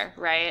together,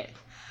 right?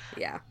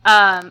 Yeah.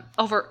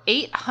 Over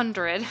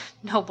 800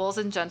 nobles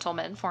and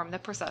gentlemen form the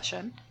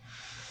procession.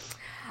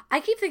 I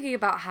keep thinking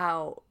about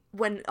how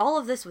when all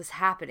of this was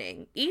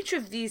happening, each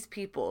of these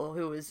people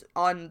who was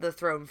on the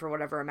throne for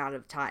whatever amount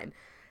of time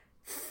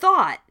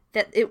thought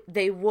that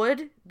they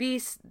would be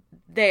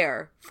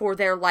there for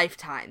their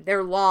lifetime,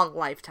 their long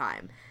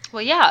lifetime.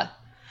 Well, yeah.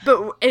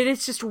 But it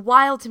is just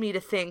wild to me to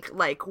think,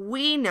 like,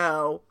 we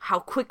know how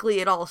quickly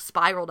it all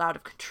spiraled out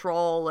of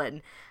control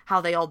and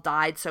how they all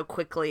died so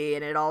quickly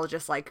and it all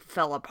just, like,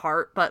 fell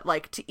apart. But,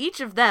 like, to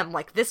each of them,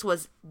 like,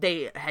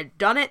 they had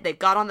done it, they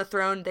got on the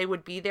throne, they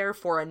would be there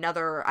for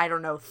another,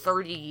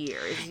 30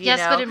 years, you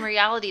know? But in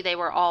reality, they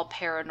were all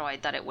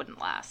paranoid that it wouldn't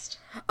last.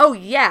 Oh,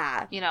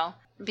 yeah.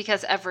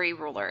 Because every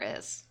ruler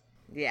is.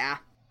 Yeah.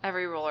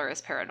 Every ruler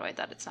is paranoid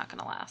that it's not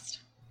going to last.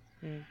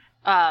 Mm.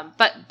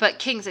 But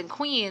kings and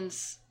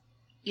queens,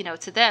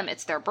 to them,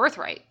 it's their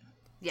birthright.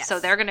 Yes. So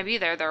they're going to be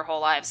there their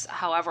whole lives,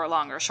 however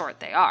long or short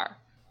they are.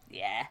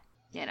 Yeah.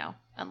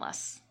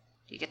 Unless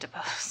you get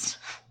deposed.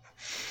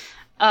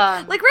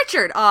 Like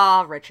Richard.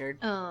 Aw, Richard.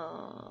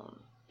 Oh,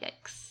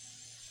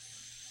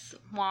 yikes.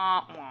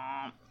 Womp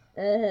womp.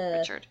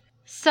 Richard.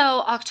 So,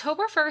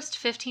 October 1st,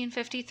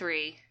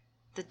 1553,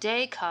 the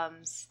day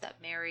comes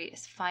that Mary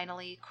is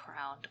finally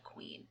crowned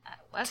queen at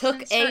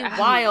Westminster Abbey. Took a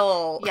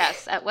while.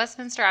 Yes, at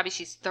Westminster Abbey.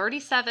 She's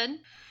 37.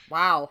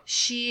 Wow.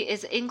 She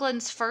is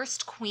England's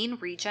first queen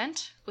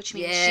regent, which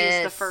means she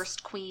is the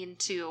first queen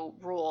to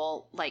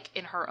rule, like,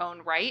 in her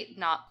own right,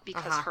 not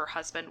because her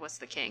husband was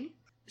the king.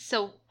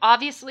 So,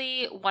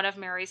 obviously, one of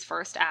Mary's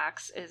first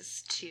acts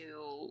is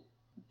to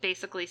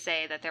basically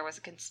say that there was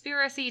a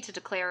conspiracy to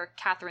declare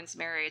Catherine's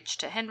marriage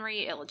to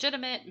Henry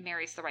illegitimate.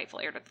 Mary's the rightful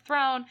heir to the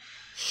throne.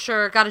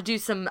 Sure, gotta do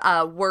some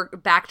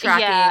work,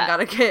 backtracking,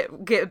 gotta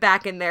get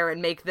back in there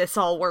and make this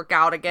all work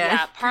out again.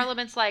 Yeah,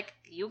 Parliament's like,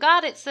 you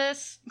got it,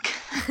 sis.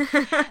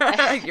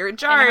 You're in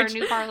charge. And her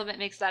new Parliament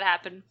makes that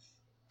happen.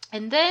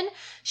 And then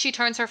she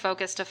turns her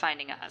focus to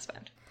finding a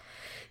husband.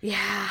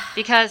 Yeah.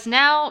 Because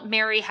now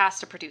Mary has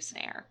to produce an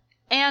heir.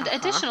 And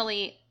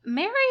additionally,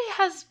 Mary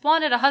has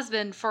wanted a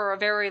husband for a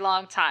very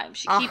long time.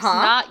 She keeps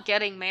not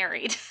getting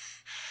married.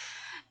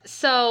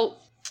 So,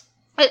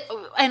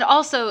 and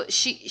also,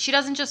 she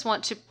doesn't just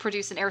want to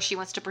produce an heir, she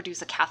wants to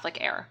produce a Catholic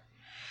heir.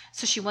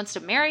 So she wants to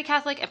marry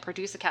Catholic and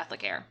produce a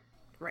Catholic heir.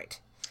 Right.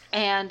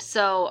 And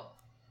so,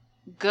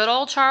 good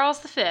old Charles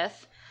V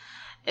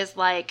is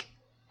like,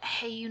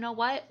 hey, you know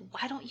what?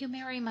 Why don't you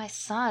marry my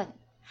son,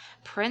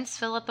 Prince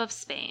Philip of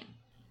Spain?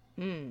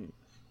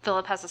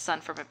 Philip has a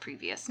son from a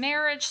previous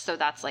marriage, so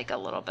that's like a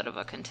little bit of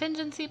a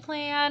contingency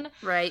plan.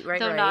 Right.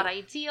 Though not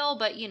ideal,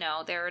 but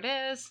there it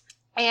is.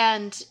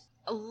 And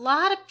a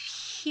lot of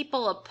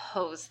people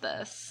oppose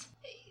this.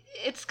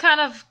 It's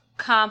kind of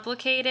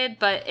complicated,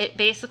 but it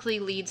basically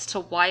leads to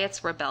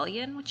Wyatt's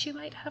Rebellion, which you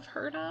might have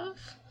heard of.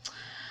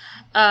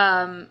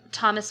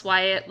 Thomas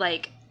Wyatt,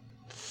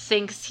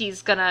 thinks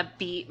he's gonna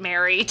beat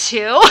Mary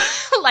too.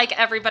 Like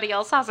everybody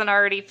else hasn't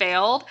already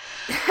failed.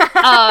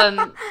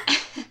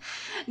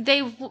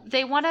 They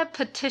want to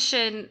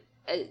petition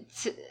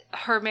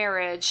her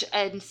marriage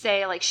and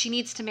say, she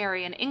needs to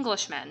marry an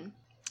Englishman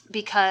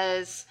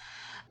because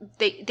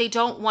they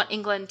don't want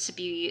England to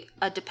be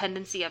a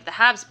dependency of the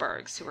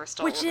Habsburgs, who are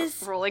still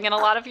ruling in a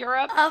lot of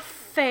Europe. A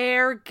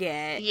fair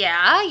get.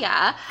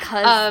 Yeah.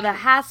 Because the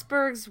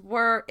Habsburgs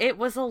it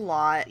was a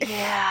lot.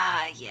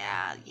 Yeah.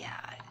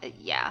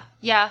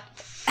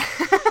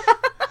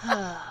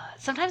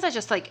 Sometimes I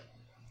just,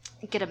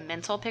 get a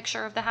mental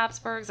picture of the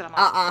Habsburgs, and I'm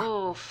like,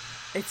 oof.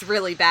 It's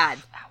really bad.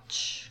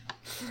 Ouch.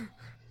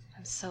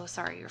 I'm so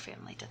sorry your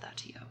family did that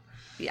to you.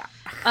 Yeah.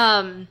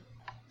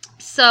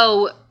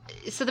 So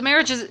the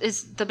marriage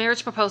the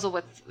marriage proposal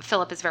with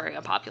Philip is very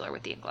unpopular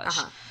with the English.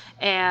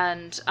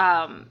 And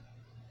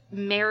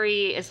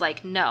Mary is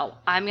like, no,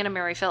 I'm going to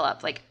marry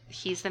Philip. Like,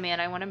 he's the man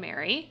I want to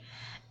marry.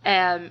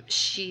 And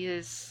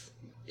she's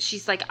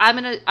like, I'm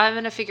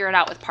going to figure it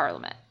out with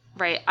Parliament,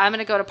 right? I'm going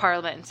to go to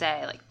Parliament and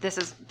say, like, this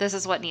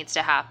is what needs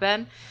to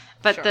happen.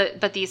 But Sure.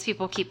 but these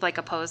people keep, like,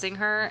 opposing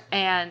her.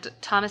 And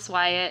Thomas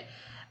Wyatt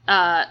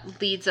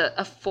leads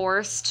a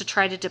force to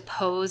try to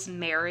depose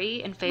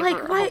Mary in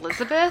favor of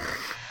Elizabeth.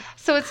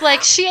 So it's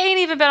like, she ain't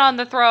even been on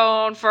the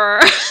throne for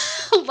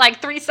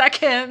like 3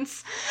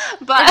 seconds.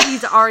 But and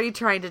he's already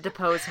trying to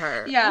depose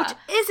her. Yeah. Which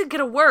isn't going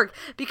to work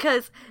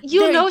because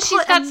she's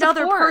got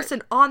another support.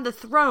 person on the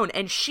throne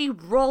and she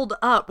rolled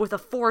up with a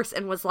force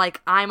and was like,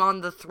 I'm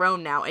on the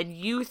throne now. And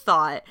you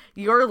thought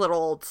your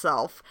little old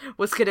self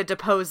was going to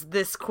depose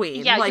this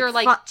queen. Yeah, you're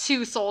like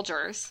 2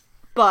 soldiers.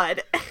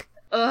 Bud.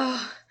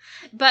 Ugh.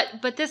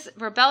 But this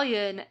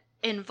rebellion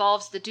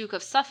involves the Duke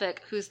of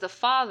Suffolk, who's the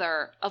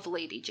father of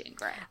Lady Jane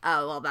Grey.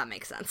 Oh, well, that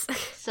makes sense.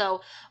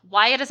 So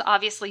Wyatt is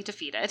obviously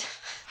defeated.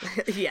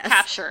 Yes.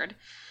 Captured.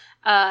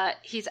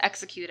 He's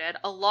executed,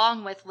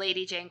 along with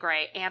Lady Jane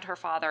Grey and her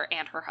father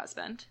and her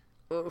husband.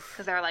 Oof.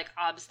 Because they're like,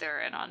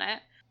 they're in on it.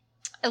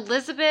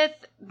 Elizabeth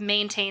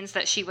maintains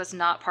that she was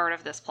not part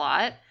of this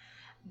plot,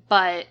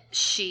 but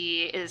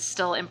she is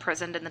still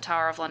imprisoned in the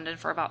Tower of London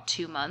for about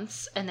 2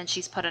 months, and then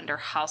she's put under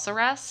house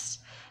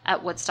arrest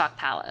at Woodstock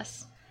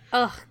Palace.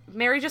 Ugh,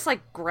 Mary just,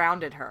 like,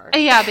 grounded her.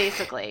 Yeah,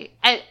 basically.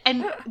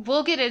 And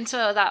we'll get into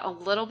that a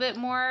little bit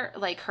more,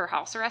 like her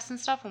house arrest and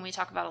stuff, when we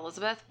talk about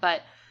Elizabeth,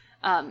 but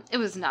it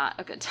was not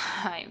a good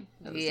time.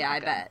 Yeah, I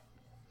bet.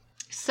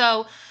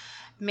 So,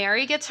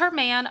 Mary gets her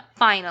man,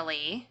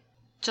 finally.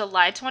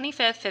 July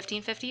 25th,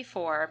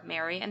 1554,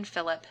 Mary and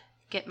Philip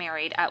get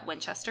married at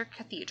Winchester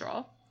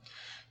Cathedral.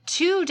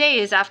 2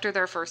 days after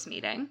their first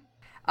meeting.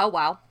 Oh,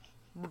 wow.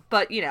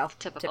 But, you know,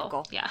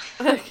 Typical. Yeah.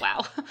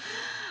 Wow.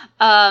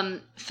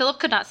 Philip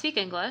could not speak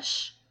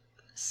English,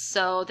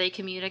 so they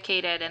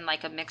communicated in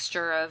like a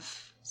mixture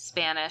of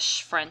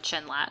Spanish, French,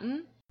 and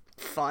Latin.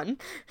 Fun.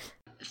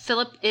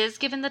 Philip is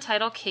given the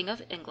title King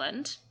of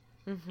England.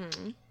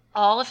 Mm-hmm.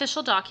 All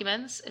official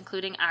documents,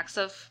 including acts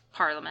of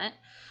Parliament,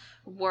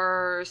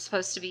 were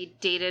supposed to be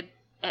dated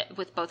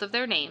with both of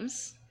their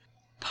names.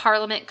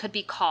 Parliament could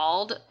be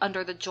called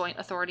under the joint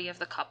authority of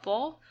the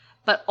couple,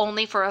 but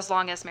only for as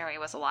long as Mary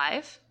was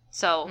alive.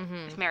 So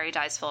if Mary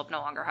dies, Philip no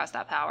longer has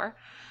that power.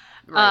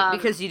 Right,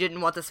 because you didn't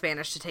want the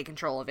Spanish to take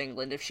control of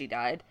England if she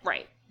died.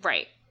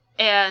 Right.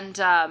 And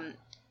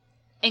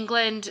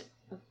England,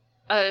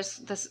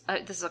 this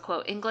is a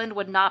quote, England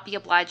would not be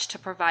obliged to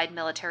provide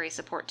military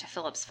support to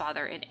Philip's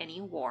father in any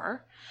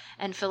war,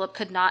 and Philip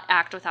could not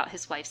act without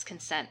his wife's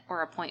consent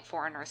or appoint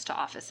foreigners to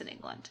office in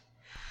England.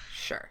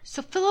 Sure.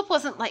 So Philip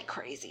wasn't, like,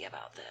 crazy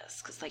about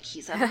this, because, like,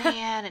 he's a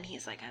man, and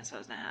he's like, I'm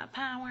supposed to have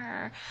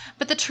power.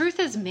 But the truth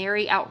is,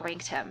 Mary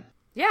outranked him.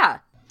 Yeah.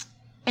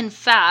 In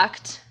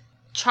fact,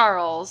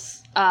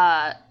 Charles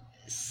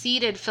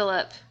ceded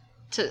Philip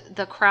to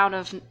the crown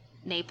of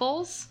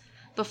Naples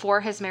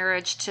before his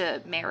marriage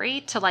to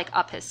Mary to, like,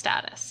 up his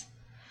status.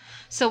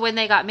 So when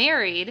they got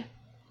married,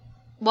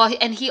 well,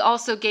 and he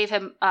also gave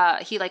him,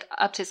 he, like,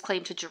 upped his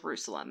claim to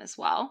Jerusalem as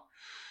well.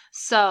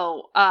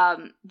 So,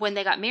 when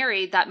they got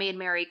married, that made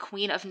Mary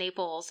Queen of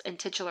Naples and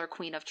titular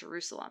Queen of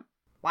Jerusalem.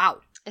 Wow.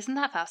 Isn't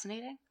that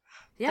fascinating?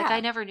 Yeah. Like, I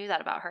never knew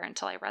that about her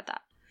until I read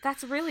that.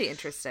 That's really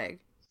interesting.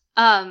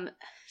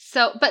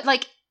 So, but,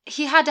 like,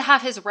 he had to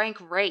have his rank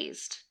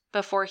raised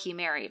before he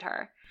married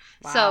her.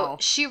 Wow. So,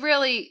 she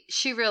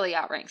really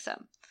outranks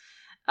him.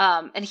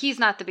 And he's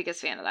not the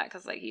biggest fan of that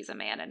because, like, he's a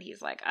man and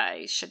he's like,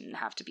 I shouldn't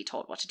have to be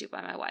told what to do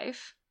by my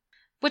wife.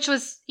 Which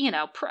was, you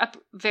know, a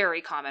very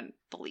common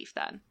belief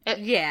then.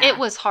 It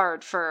was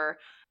hard for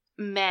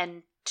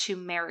men to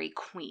marry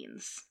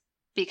queens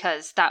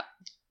because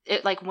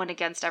it like went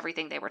against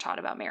everything they were taught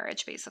about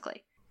marriage,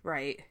 basically.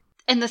 Right.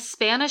 And the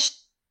Spanish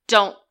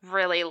don't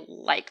really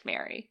like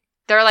Mary.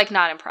 They're, like,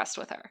 not impressed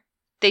with her.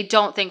 They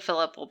don't think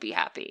Philip will be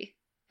happy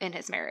in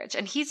his marriage,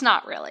 and he's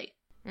not really.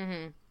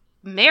 Mm-hmm.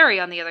 Mary,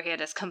 on the other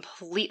hand, is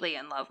completely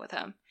in love with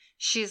him.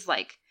 She's,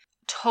 like,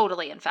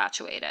 totally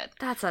infatuated.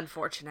 That's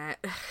unfortunate.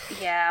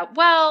 Yeah,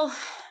 well,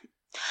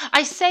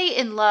 I say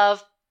in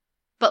love,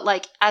 but,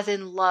 like, as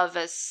in love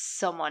as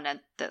someone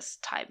at this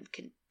time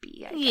can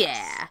be, I guess.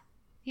 Yeah.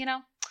 You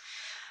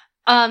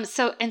know?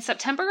 So in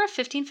September of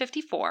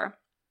 1554,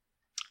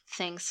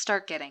 things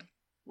start getting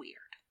weird.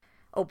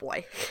 Oh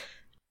boy.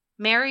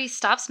 Mary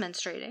stops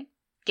menstruating,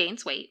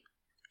 gains weight,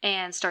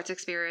 and starts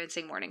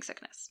experiencing morning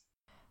sickness.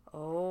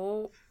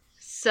 Oh.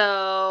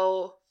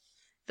 So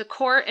the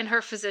court and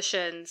her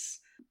physicians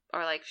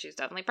are like, she's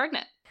definitely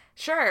pregnant.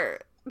 Sure.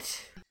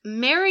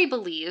 Mary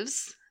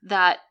believes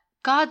that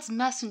God's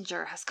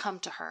messenger has come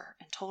to her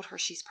and told her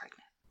she's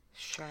pregnant.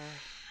 Sure.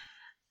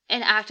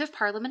 An act of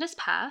Parliament is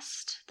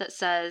passed that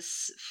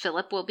says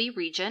Philip will be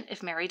regent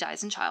if Mary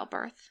dies in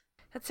childbirth.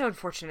 That's so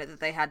unfortunate that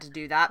they had to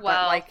do that,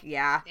 Well, but, like,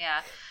 yeah.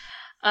 Yeah.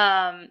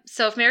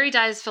 So if Mary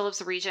dies,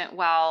 Philip's regent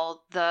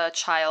while the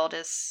child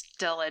is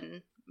still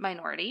in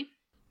minority.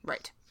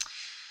 Right.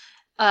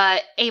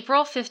 April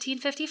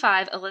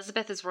 1555,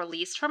 Elizabeth is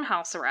released from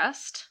house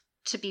arrest.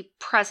 to be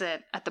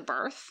present at the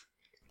birth.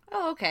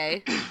 Oh,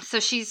 okay. So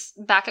she's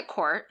back at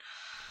court.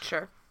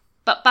 Sure.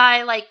 But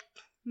by like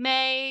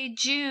May,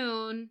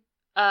 June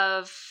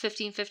of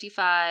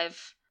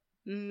 1555,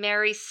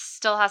 Mary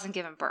still hasn't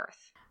given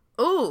birth.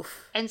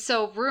 Oof. And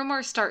so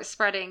rumors start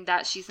spreading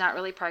that she's not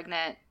really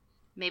pregnant.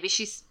 Maybe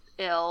she's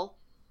ill.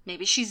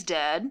 Maybe she's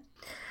dead.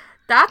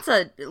 That's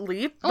a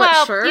leap, but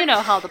well, sure. You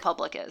know how the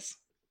public is.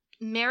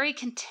 Mary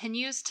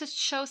continues to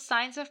show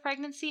signs of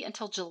pregnancy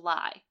until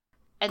July.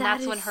 And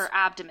that's when her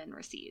abdomen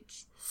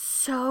recedes.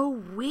 So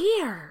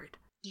weird.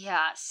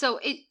 Yeah, so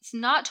it's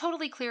not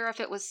totally clear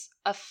if it was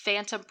a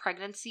phantom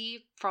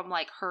pregnancy from,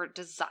 like, her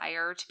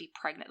desire to be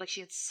pregnant. Like,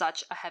 she had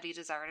such a heavy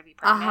desire to be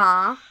pregnant.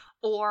 Uh-huh.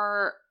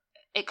 Or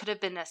it could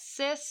have been a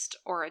cyst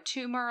or a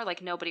tumor.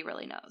 Like, nobody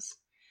really knows.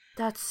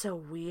 That's so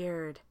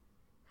weird.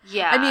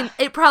 Yeah. I mean,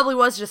 it probably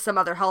was just some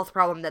other health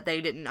problem that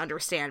they didn't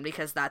understand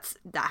because that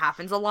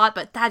happens a lot,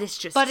 but that is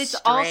just But it's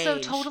strange. also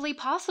totally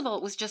possible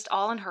it was just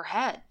all in her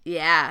head.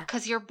 Yeah.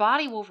 Because your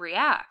body will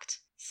react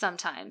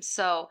sometimes.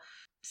 So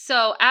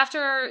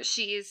after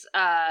she's,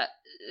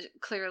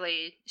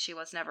 clearly she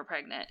was never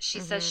pregnant, she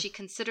says she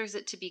considers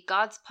it to be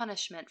God's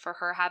punishment for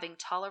her having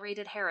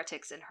tolerated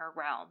heretics in her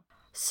realm.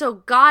 So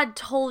God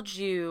told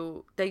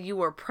you that you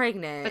were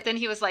pregnant. But then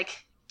he was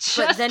like,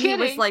 But then kidding.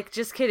 he was like,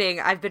 just kidding,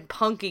 I've been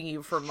punking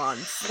you for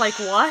months. Like,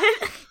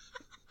 what?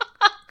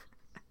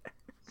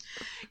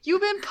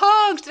 You've been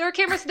punked! There are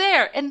cameras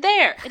there, and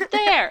there, and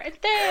there, and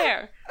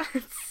there.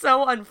 It's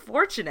so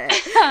unfortunate.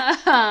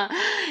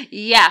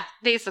 Yeah,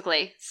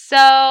 basically.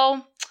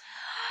 So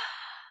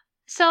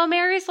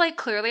Mary's like,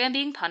 clearly I'm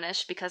being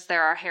punished because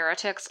there are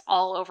heretics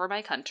all over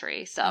my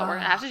country. So we're going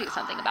to have to do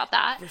something about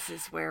that. This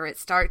is where it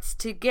starts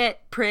to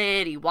get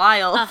pretty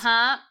wild.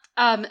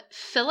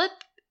 Philip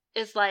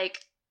is like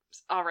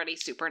already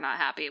super not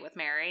happy with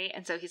Mary.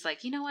 And so he's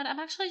like, you know what? I'm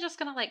actually just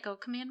going to like go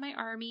command my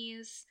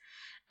armies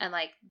and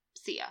like,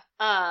 see ya.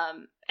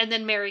 And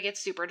then Mary gets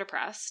super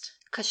depressed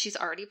because she's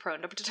already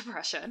prone to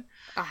depression.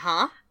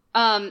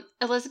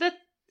 Elizabeth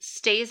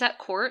stays at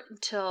court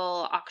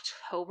until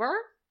October.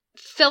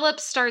 Philip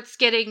starts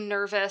getting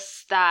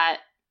nervous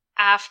that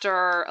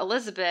after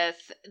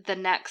Elizabeth, the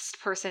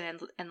next person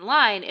in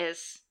line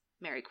is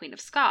Mary, Queen of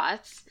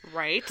Scots.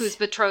 Right. Who's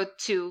betrothed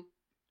to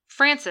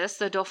Francis,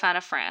 the Dauphin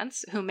of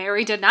France, who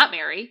Mary did not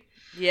marry.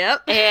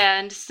 Yep.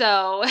 And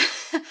so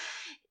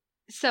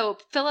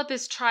Philip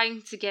is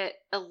trying to get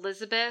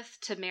Elizabeth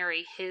to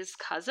marry his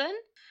cousin,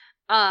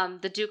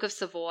 the Duke of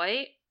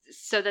Savoy,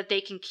 so that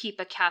they can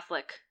keep a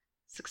Catholic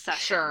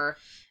succession. Sure.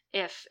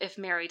 If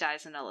Mary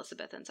dies and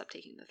Elizabeth ends up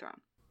taking the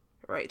throne.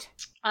 Right.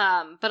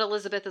 But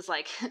Elizabeth is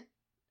like,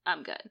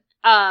 I'm good.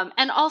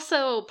 And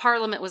also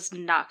Parliament was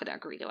not going to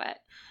agree to it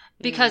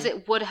because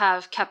it would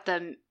have kept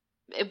them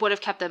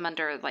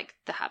under like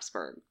the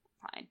Habsburg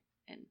line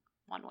in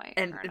one way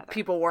and or another.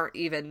 People weren't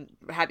even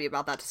happy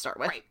about that to start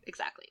with. Right,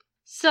 exactly.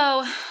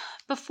 So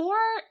before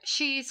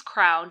she's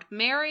crowned,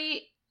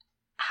 Mary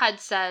had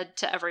said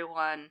to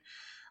everyone,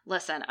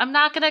 listen, I'm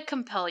not going to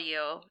compel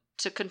you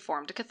to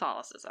conform to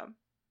Catholicism.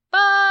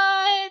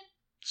 But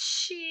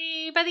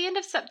by the end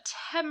of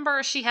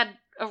September, she had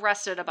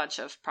arrested a bunch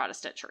of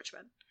Protestant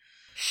churchmen.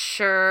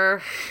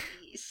 Sure.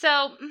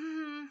 So,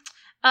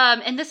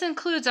 and this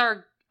includes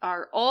our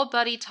old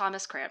buddy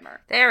Thomas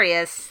Cranmer. There he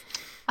is.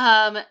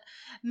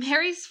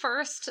 Mary's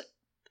first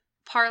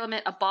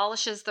Parliament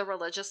abolishes the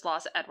religious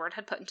laws Edward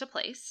had put into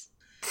place.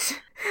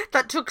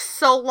 That took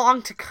so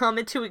long to come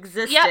into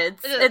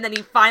existence, and then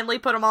he finally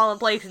put them all in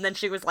place, and then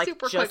she was like,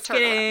 just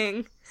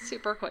kidding.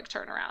 Super quick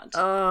turnaround.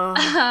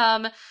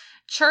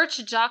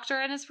 Church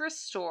doctrine is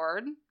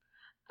restored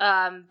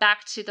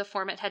back to the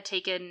form it had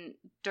taken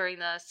during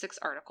the 6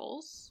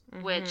 Articles,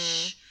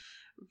 which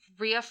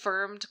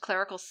reaffirmed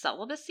clerical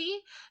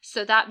celibacy.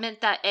 So that meant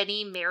that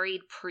any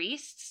married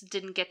priests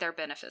didn't get their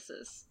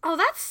benefices. Oh,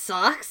 that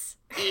sucks.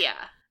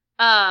 Yeah.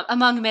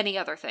 Among many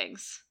other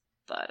things.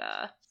 But,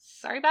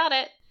 sorry about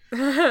it.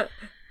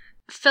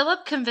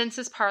 Philip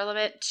convinces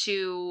Parliament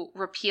to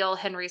repeal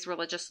Henry's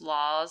religious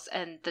laws,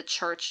 and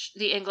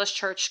the English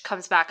church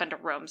comes back under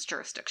Rome's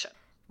jurisdiction.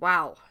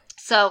 Wow.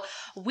 So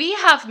we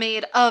have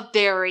made a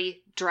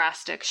very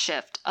drastic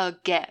shift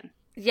again.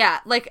 Yeah,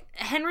 like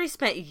Henry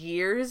spent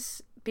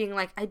years being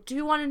like, I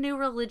do want a new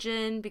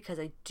religion because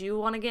I do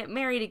want to get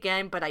married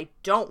again, but I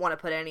don't want to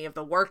put any of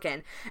the work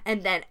in.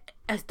 And then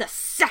as the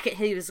second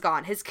he was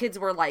gone, his kids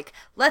were like,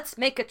 let's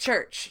make a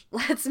church.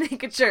 Let's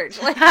make a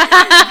church. Like,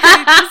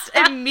 they just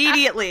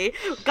immediately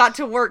got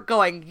to work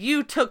going,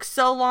 you took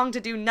so long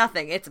to do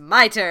nothing. It's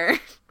my turn.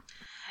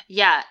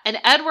 Yeah, and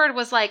Edward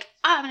was like,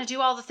 I'm going to do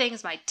all the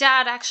things my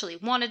dad actually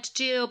wanted to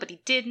do, but he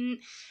didn't.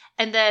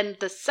 And then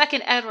the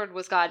second Edward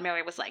was gone,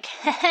 Mary was like,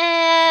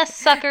 heh,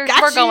 suckers,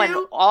 we're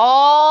going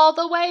all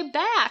the way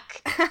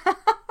back.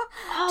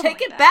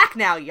 Take it back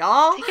now,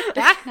 y'all. Take it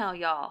back now,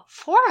 y'all.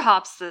 4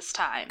 hops this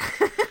time.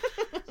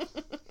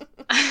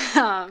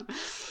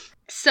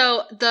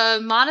 So the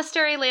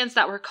monastery lands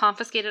that were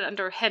confiscated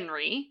under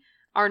Henry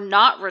are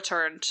not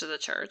returned to the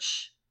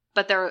church,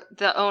 but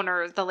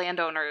the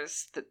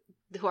landowners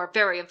who are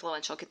very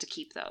influential, get to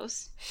keep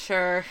those.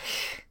 Sure.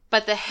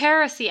 But the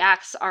heresy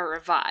acts are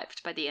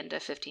revived by the end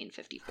of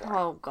 1554.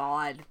 Oh,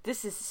 God.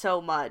 This is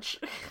so much.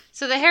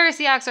 So the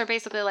heresy acts are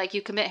basically like,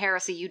 you commit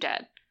heresy, you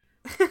dead.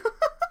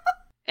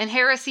 And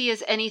heresy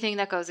is anything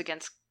that goes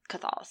against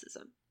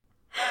Catholicism.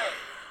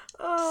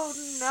 Oh,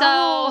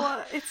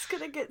 no. It's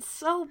gonna get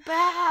so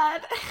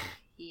bad.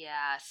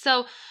 Yeah.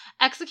 So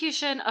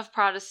execution of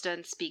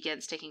Protestants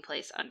begins taking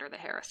place under the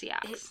heresy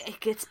acts. It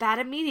gets bad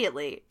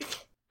immediately.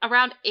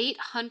 Around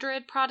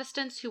 800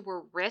 Protestants who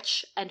were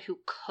rich and who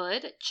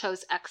could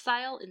chose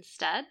exile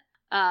instead.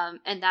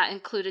 And that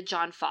included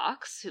John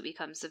Fox, who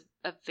becomes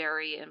a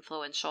very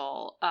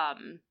influential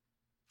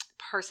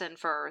person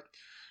for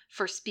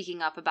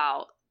speaking up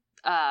about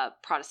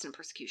Protestant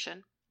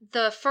persecution.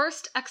 The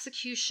first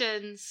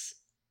executions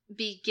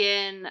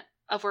begin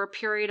over a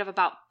period of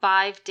about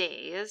 5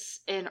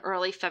 days in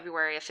early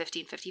February of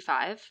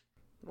 1555.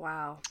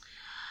 Wow.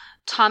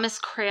 Thomas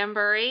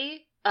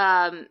Cranberry,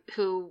 oh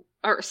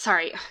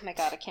my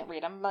God, I can't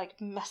read. I'm like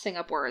messing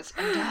up words.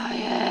 I'm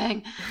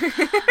dying.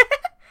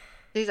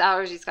 These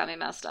allergies got me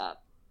messed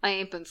up. I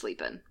ain't been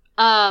sleeping.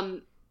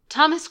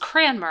 Thomas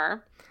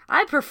Cranmer.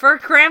 I prefer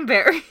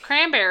Cranberry.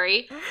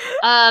 Cranberry,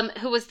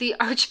 who was the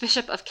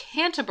Archbishop of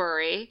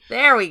Canterbury.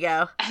 There we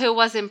go. Who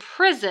was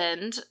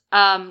imprisoned,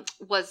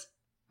 was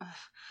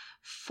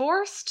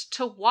forced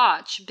to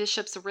watch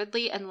Bishops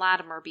Ridley and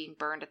Latimer being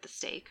burned at the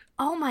stake.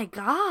 Oh my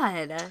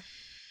God.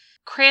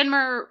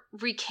 Cranmer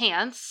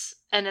recants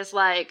and is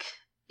like,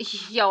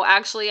 yo,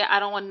 actually, I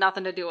don't want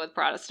nothing to do with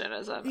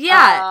Protestantism.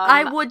 Yeah,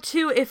 I would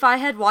too if I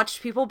had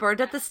watched people burned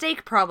at the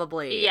stake,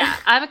 probably. Yeah,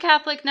 I'm a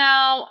Catholic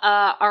now.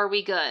 Are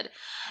we good?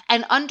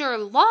 And under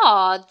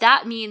law,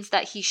 that means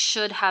that he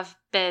should have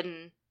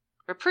been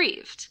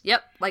reprieved.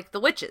 Yep, like the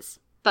witches.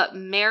 But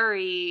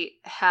Mary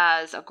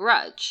has a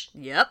grudge.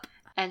 Yep.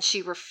 And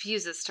she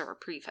refuses to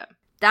reprieve him.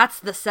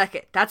 That's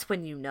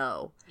when you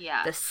know.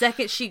 Yeah. The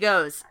second she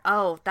goes,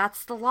 oh,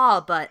 that's the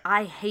law, but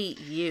I hate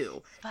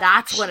you.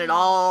 That's when it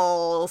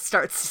all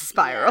starts to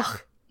spiral.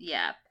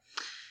 Yeah.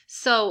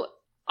 So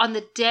on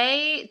the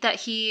day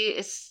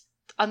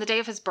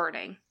of his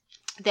burning,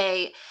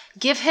 they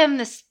give him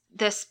this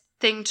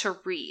thing to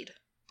read.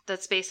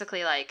 That's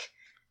basically like,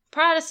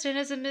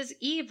 Protestantism is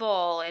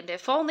evil, and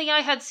if only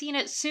I had seen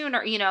it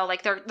sooner. You know,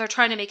 like they're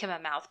trying to make him a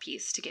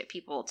mouthpiece to get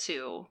people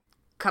to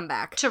come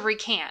back, to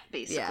recant,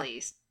 basically.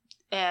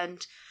 Yeah.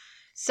 And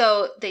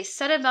so they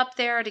set him up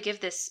there to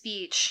give this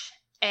speech,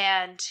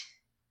 and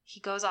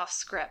he goes off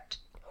script.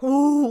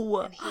 Ooh.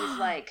 And he's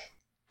like,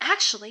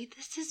 actually,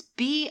 this is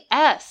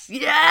BS.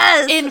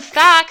 Yes. In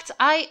fact,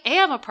 I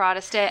am a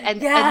Protestant.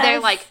 And, yes. And they're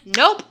like,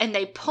 nope. And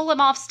they pull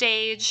him off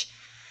stage.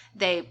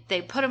 They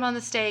put him on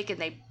the stake, and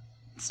they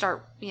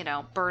start,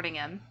 burning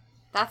him.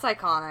 That's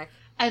iconic.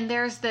 And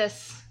there's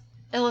this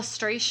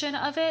illustration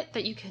of it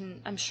that you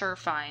can, I'm sure,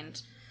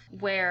 find,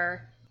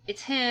 where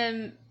it's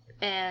him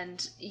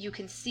and you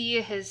can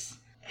see his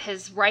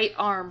right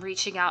arm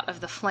reaching out of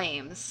the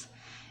flames.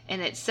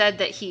 And it said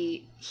that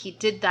he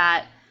did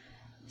that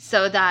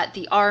so that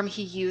the arm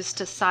he used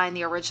to sign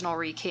the original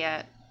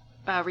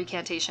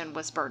recantation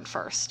was burned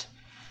first.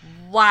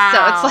 Wow.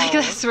 So it's like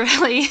this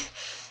really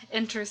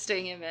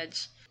interesting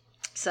image.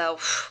 So,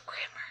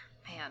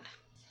 Cranmer, man.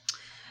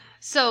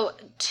 So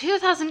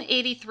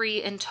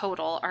 2,083 in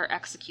total are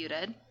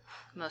executed,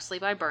 mostly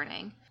by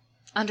burning.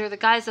 Under the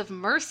guise of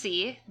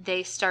mercy,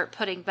 they start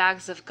putting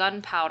bags of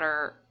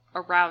gunpowder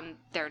around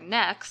their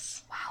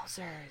necks.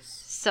 Wowzers.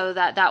 So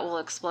that will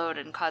explode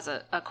and cause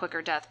a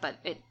quicker death, but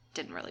it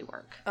didn't really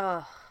work.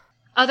 Ugh.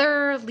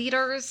 Other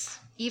leaders,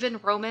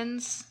 even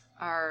Romans,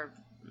 are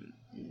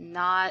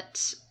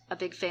not a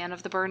big fan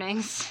of the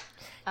burnings.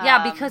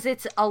 Yeah, because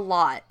it's a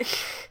lot.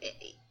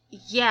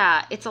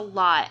 Yeah, it's a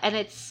lot. And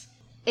it's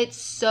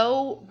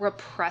so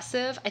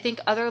repressive. I think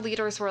other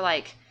leaders were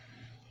like,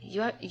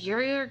 you're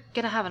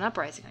going to have an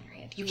uprising on your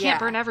hand. You can't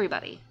burn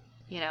everybody,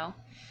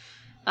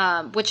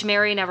 which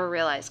Mary never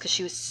realized because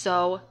she was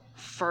so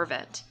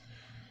fervent.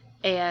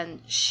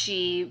 And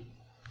she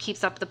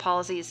keeps up the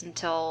policies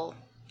until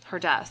her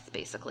death,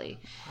 basically.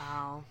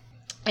 Wow.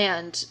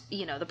 And,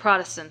 the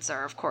Protestants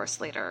are, of course,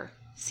 later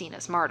seen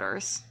as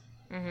martyrs.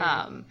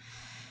 Mm-hmm.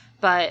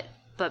 But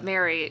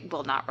Mary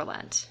will not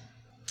relent.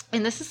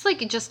 And this is,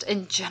 like, just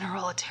in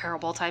general a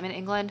terrible time in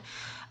England.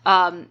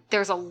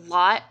 There's a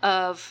lot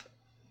of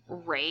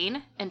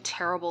rain and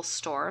terrible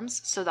storms,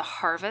 so the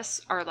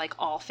harvests are, like,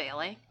 all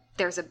failing.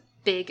 There's a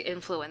big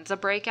influenza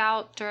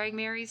breakout during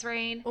Mary's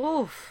reign.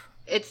 Oof.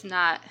 It's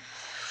not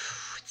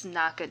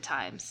good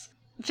times.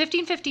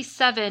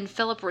 1557,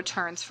 Philip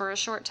returns for a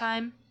short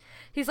time.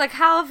 He's like,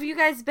 how have you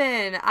guys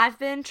been? I've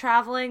been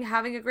traveling,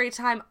 having a great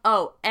time.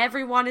 Oh,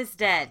 everyone is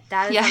dead.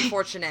 That is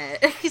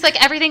unfortunate. He's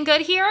like, everything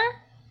good here?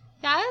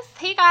 Yes.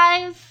 Hey,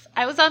 guys.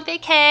 I was on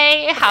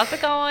vacay. How's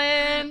it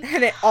going?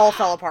 And it all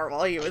fell apart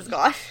while he was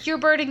gone. You're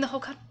burning the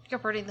whole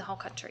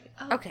country.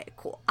 Oh. Okay,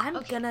 cool. I'm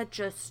just gonna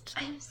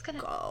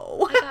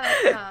go. I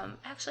gotta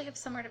actually have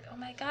somewhere to. Oh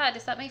my God,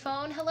 is that my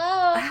phone? Hello,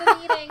 I have a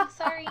meeting.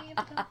 Sorry.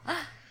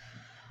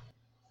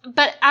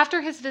 But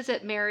after his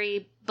visit,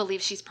 Mary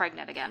believes she's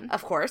pregnant again.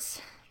 Of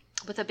course.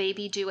 With a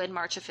baby due in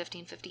March of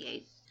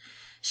 1558.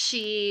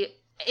 She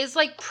is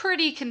like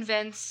pretty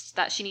convinced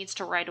that she needs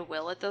to write a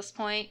will at this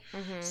point.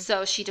 Mm-hmm.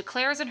 So she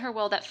declares in her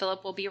will that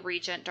Philip will be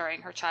regent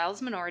during her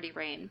child's minority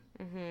reign.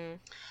 Mm-hmm.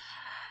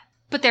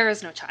 But there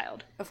is no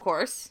child. Of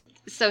course.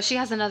 So she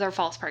has another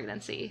false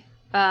pregnancy.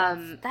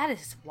 That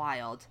is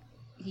wild.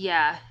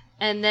 Yeah.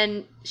 And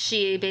then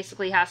she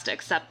basically has to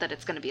accept that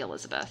it's going to be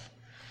Elizabeth.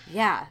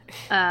 Yeah.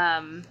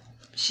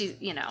 She,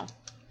 you know,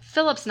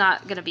 Philip's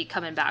not going to be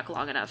coming back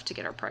long enough to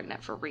get her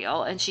pregnant for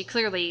real. And she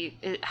clearly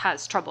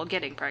has trouble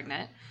getting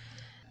pregnant.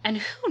 And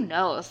who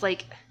knows?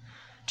 Like,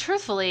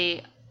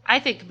 truthfully, I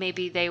think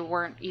maybe they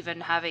weren't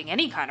even having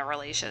any kind of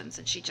relations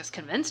and she just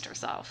convinced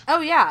herself.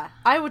 Oh, yeah.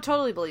 I would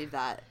totally believe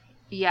that.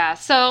 Yeah,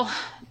 so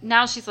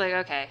now she's like,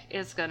 okay,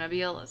 it's going to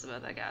be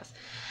Elizabeth, I guess.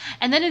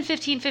 And then in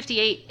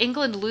 1558,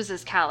 England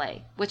loses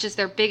Calais, which is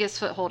their biggest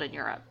foothold in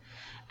Europe.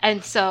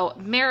 And so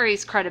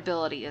Mary's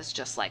credibility is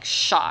just like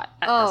shot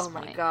at this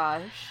point. Oh my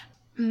gosh.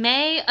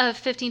 May of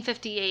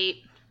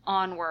 1558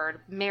 onward,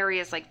 Mary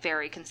is like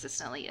very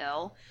consistently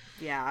ill.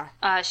 Yeah.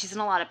 She's in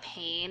a lot of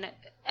pain.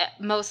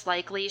 Most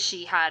likely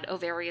she had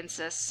ovarian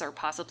cysts or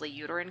possibly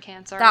uterine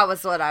cancer. That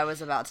was what I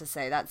was about to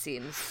say. That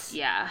seems...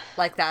 Yeah.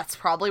 Like that's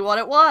probably what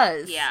it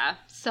was. Yeah.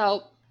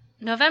 So,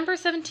 November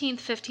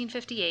 17th,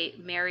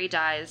 1558, Mary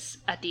dies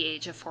at the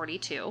age of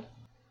 42.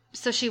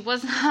 So she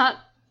was not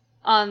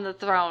on the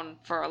throne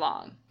for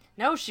long.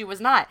 No, she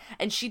was not.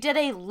 And she did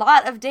a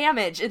lot of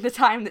damage in the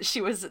time that she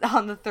was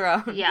on the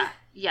throne. Yeah.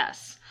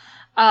 Yes.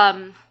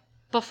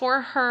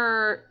 Before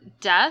her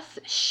death,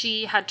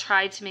 she had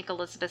tried to make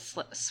Elizabeth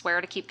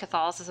swear to keep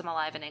Catholicism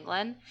alive in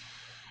England.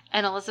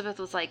 And Elizabeth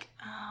was like,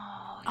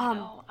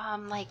 oh,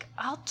 like,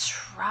 I'll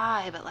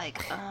try, but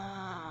like,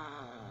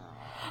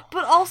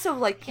 But also,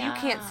 like, yeah.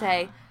 You can't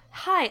say,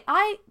 hi,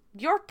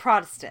 you're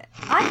Protestant.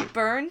 I've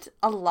burned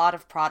a lot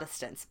of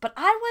Protestants, but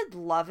I would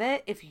love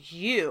it if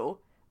you,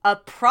 a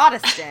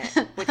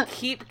Protestant, would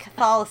keep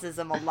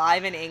Catholicism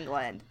alive in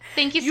England.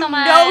 Thank you so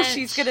much. You know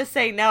she's going to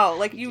say no.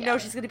 Like, you know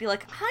she's going to be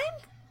like,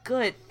 I'm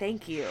good,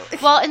 thank you.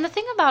 Well, and the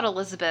thing about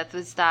Elizabeth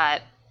is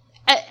that,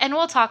 and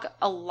we'll talk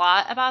a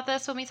lot about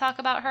this when we talk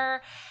about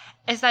her,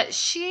 is that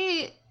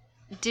she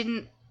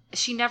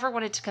never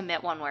wanted to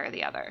commit one way or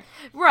the other.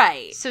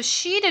 Right. So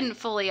she didn't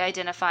fully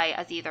identify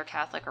as either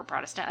Catholic or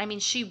Protestant. I mean,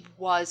 she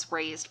was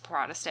raised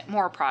Protestant,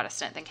 more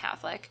Protestant than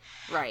Catholic.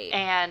 Right.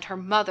 And her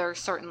mother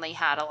certainly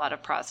had a lot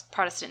of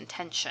Protestant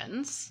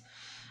intentions.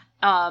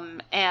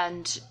 But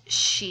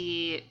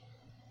she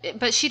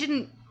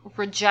didn't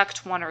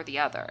reject one or the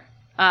other.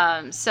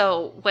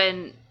 So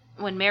when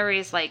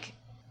Mary's like,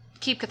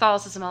 keep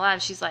Catholicism alive,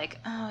 she's like,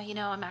 oh,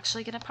 I'm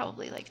actually going to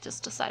probably like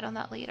just decide on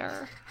that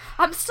later.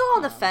 I'm still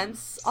on the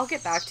fence. I'll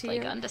get back to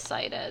you. Like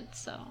undecided,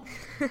 so.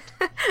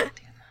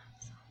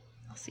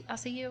 I'll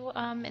see you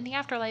in the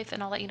afterlife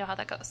and I'll let you know how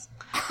that goes.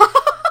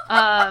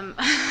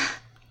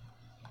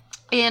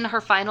 In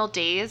her final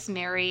days,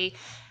 Mary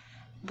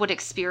would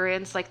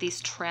experience like these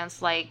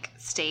trance-like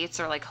states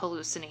or like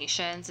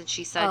hallucinations, and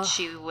she said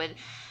she would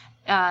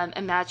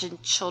imagine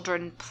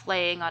children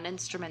playing on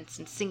instruments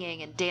and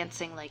singing and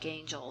dancing like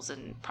angels,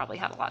 and probably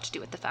had a lot to do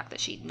with the fact that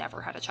she'd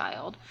never had a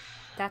child.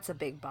 That's a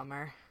big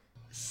bummer.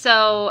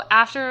 So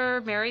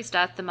after Mary's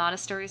death, the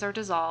monasteries are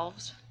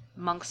dissolved.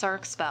 Monks are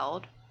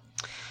expelled.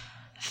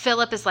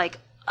 Philip is like,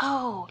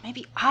 oh,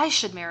 maybe I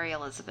should marry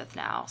Elizabeth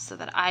now so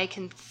that I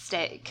can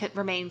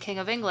remain King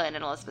of England.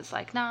 And Elizabeth's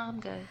like, no, I'm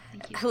good.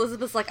 Thank you.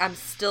 Elizabeth's like, I'm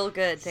still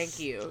good. Thank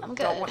you. I'm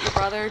good. Don't want your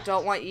brother.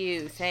 Don't want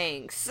you.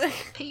 Thanks.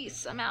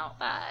 Peace. I'm out.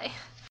 Bye.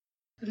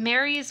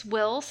 Mary's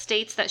will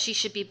states that she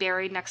should be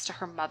buried next to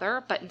her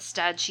mother, but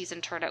instead she's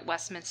interred at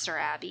Westminster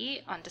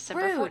Abbey on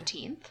December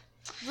 14th.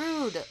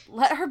 Rude.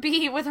 Let her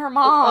be with her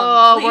mom.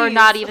 Oh, please. We're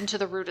not even to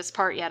the rudest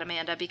part yet,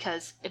 Amanda,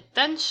 because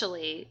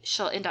eventually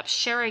she'll end up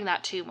sharing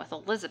that tomb with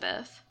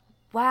Elizabeth.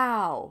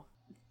 Wow.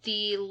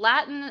 The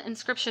Latin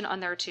inscription on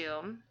their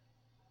tomb,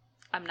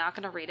 I'm not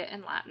going to read it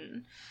in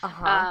Latin,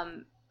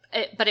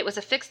 but it was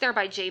affixed there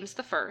by James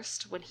I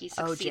when he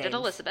succeeded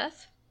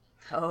Elizabeth.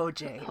 Oh,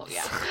 James. Oh,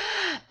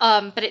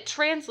 yeah. But it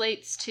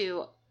translates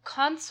to,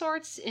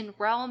 consorts in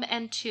realm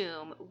and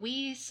tomb,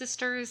 we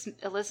sisters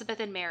Elizabeth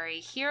and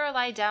Mary here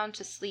lie down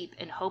to sleep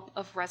in hope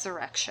of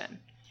resurrection.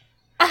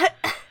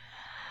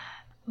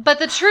 But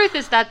the truth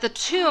is that the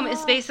tomb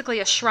is basically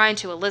a shrine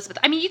to Elizabeth.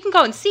 I mean, you can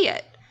go and see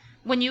it.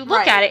 When you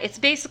look at it, it's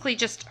basically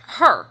just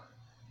her.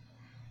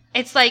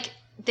 It's like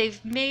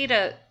they've made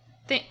a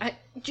thing.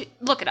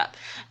 Look it up.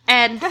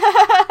 And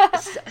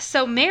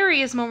so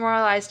Mary is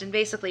memorialized in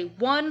basically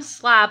one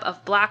slab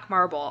of black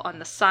marble on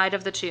the side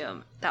of the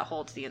tomb that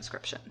holds the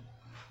inscription.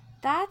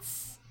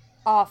 That's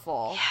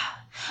awful.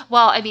 Yeah.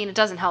 Well, I mean, it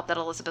doesn't help that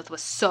Elizabeth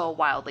was so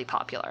wildly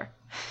popular.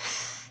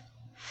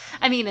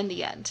 I mean, in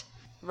the end.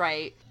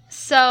 Right.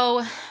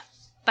 So,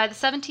 by the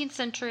 17th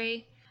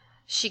century,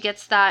 she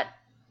gets that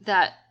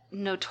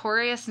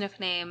notorious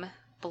nickname,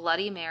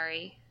 Bloody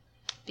Mary.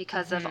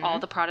 because of all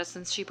the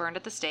Protestants she burned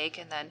at the stake.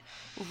 And then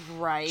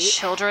right,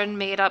 children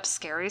made up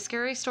scary,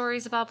 scary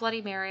stories about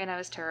Bloody Mary, and I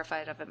was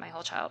terrified of it my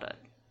whole childhood.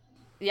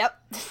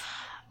 Yep.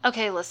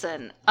 Okay,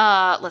 listen,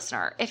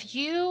 listener, if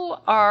you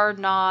are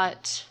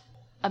not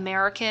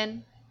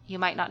American, you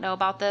might not know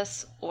about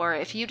this, or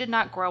if you did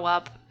not grow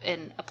up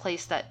in a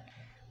place that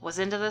was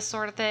into this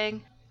sort of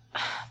thing,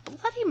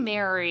 Bloody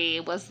Mary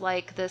was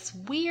like this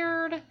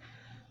weird,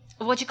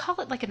 would you call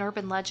it like an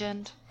urban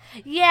legend?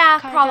 Yeah,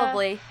 kinda,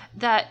 probably.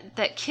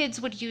 That kids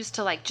would use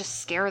to like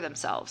just scare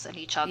themselves and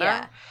each other.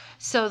 Yeah.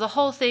 So the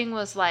whole thing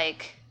was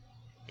like,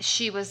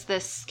 she was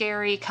this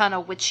scary kind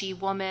of witchy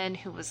woman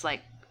who was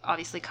like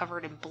obviously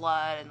covered in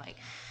blood and like,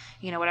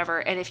 you know, whatever.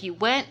 And if you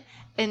went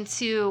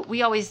into,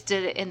 we always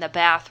did it in the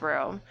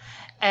bathroom,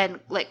 and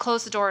like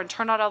closed the door and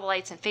turned out all the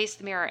lights and faced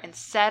the mirror and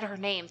said her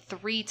name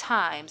 3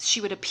 times,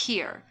 she would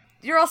appear.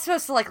 You're all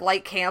supposed to like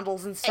light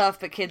candles and stuff,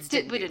 but kids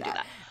didn't do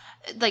that.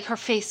 Like her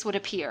face would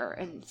appear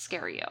and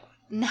scare you.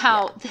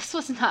 Now, this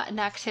was not an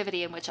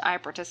activity in which I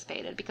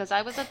participated because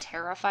I was a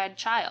terrified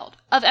child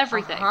of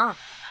everything,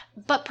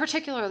 but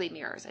particularly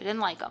mirrors. I didn't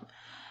like them.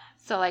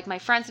 So like my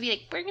friends would be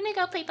like, we're going to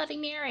go play Bloody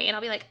Mary. And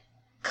I'll be like,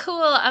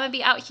 cool, I'm going to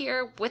be out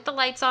here with the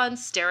lights on,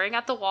 staring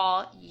at the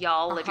wall.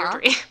 Y'all live your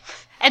dream.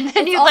 And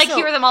then you like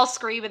hear them all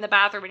scream in the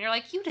bathroom and you're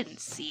like, you didn't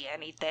see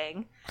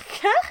anything.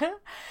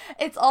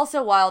 It's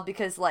also wild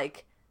because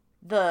like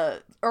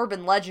the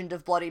urban legend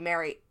of Bloody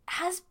Mary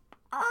has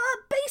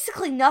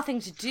basically nothing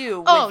to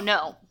do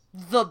with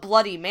the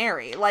Bloody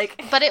Mary.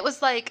 Like, but it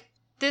was like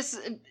this,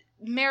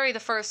 Mary the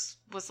First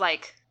was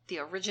like the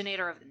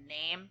originator of the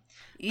name.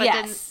 But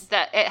yes.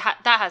 Then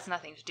that has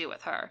nothing to do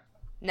with her.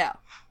 No.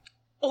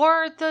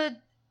 Or the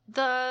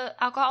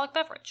alcoholic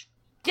beverage.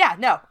 Yeah,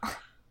 no.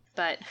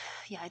 But,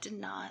 yeah, I did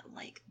not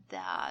like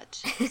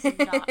that. It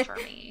was not for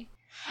me.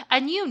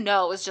 And you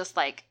know, it was just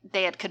like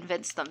they had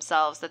convinced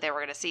themselves that they were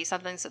going to see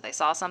something, so they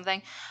saw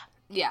something.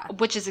 Yeah.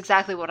 Which is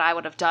exactly what I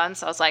would have done.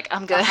 So I was like,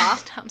 I'm good.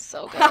 I'm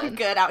so good. I'm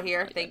good out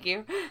here. Thank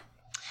you.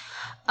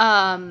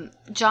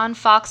 John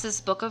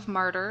Fox's Book of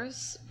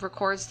Martyrs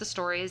records the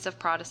stories of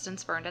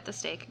Protestants burned at the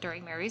stake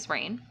during Mary's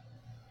reign.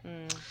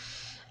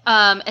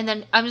 And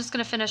then I'm just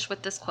going to finish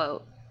with this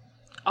quote.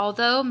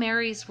 Although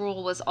Mary's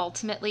rule was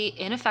ultimately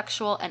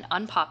ineffectual and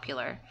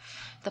unpopular,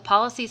 the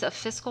policies of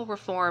fiscal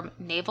reform,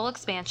 naval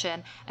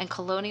expansion, and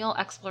colonial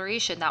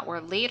exploration that were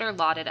later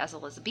lauded as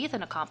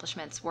Elizabethan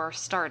accomplishments were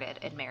started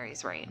in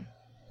Mary's reign.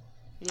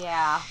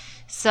 Yeah.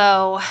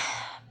 So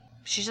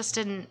she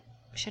didn't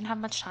have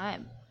much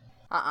time.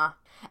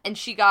 And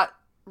she got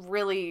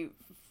really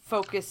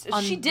focused.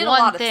 She did a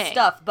lot of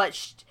stuff,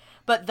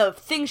 but the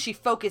thing she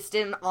focused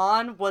in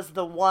on was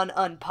the one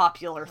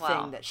unpopular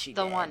thing that she did.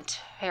 The one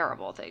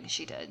terrible thing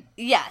she did.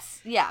 Yes,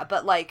 yeah,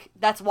 but like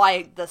that's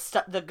why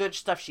the good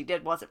stuff she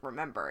did wasn't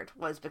remembered,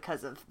 was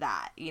because of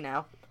that, you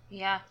know?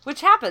 Yeah.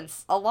 Which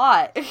happens a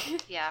lot.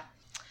 Yeah.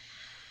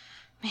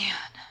 Man.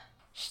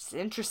 She's an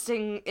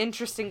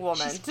interesting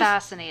woman. She's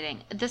fascinating.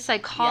 The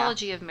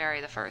psychology of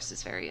Mary the First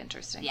is very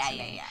interesting to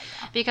me. Yeah.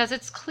 Because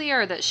it's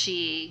clear that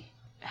she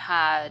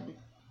had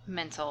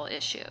mental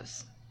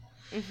issues.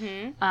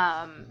 You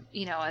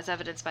know, as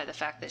evidenced by the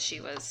fact that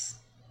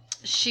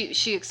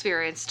she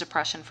experienced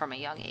depression from a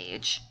young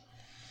age,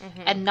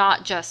 and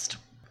not just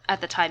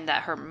at the time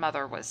that her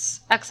mother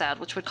was exiled,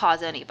 which would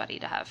cause anybody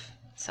to have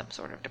some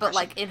sort of depression. But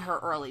like in her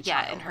early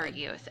childhood. Yeah, in her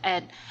youth,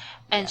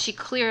 and she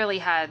clearly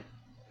had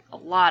a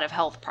lot of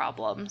health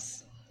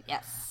problems.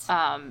 Yes.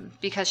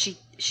 Because she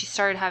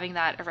started having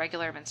that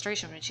irregular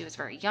menstruation when she was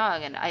very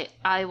young, and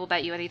I will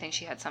bet you anything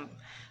she had some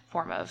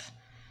form of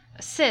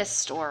a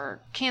cyst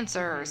or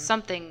cancer or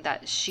something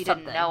that she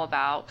didn't know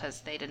about, because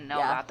they didn't know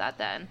about that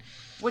then.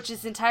 Which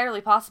is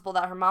entirely possible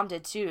that her mom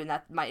did too, and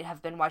that might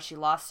have been why she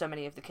lost so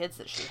many of the kids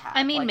that she had.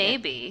 I mean,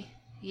 maybe.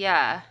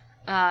 Yeah.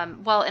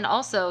 Well, and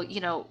also, you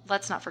know,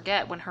 let's not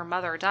forget, when her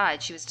mother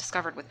died, she was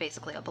discovered with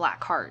basically a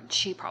black heart.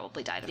 She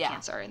probably died of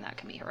cancer, and that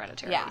can be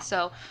hereditary. Yeah.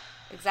 So,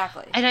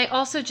 exactly. And I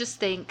also just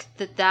think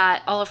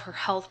that all of her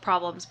health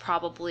problems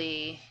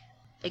probably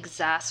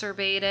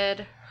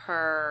exacerbated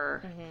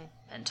her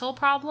mental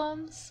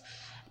problems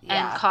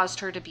and caused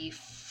her to be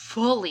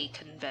fully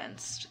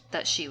convinced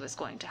that she was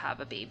going to have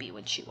a baby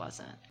when she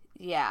wasn't.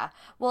 Yeah.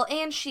 Well,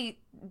 and she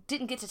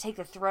didn't get to take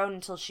the throne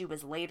until she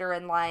was later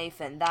in life,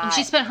 and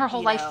she spent her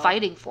whole life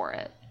fighting for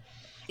it.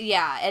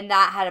 Yeah, and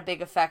that had a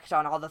big effect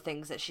on all the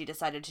things that she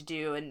decided to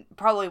do, and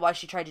probably why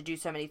she tried to do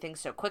so many things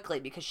so quickly,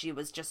 because she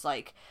was just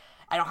like,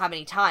 I don't have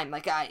any time.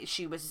 Like,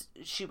 she was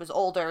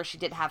older, she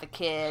didn't have a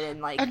kid,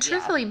 and like... And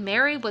truthfully,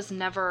 Mary wasn't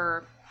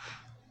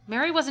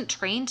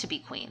trained to be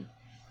queen.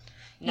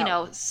 No. You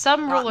know,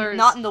 some rulers...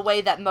 Not in the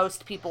way that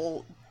most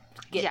people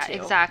get to. Yeah,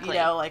 exactly.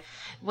 You know, like...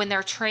 When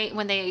they're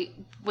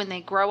when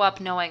they grow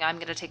up knowing I'm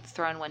going to take the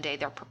throne one day,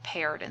 they're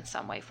prepared in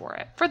some way for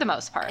it, for the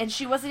most part. And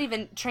she wasn't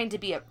even trained to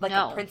be a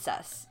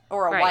princess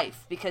or a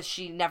wife, because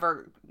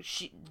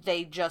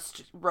they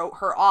just wrote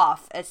her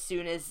off as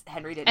soon as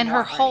Henry didn't want her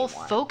And her whole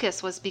anymore.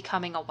 focus was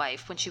becoming a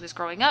wife when she was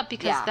growing up,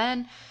 because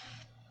then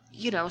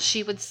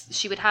she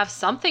would have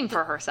something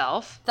for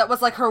herself. That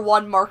was like her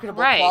one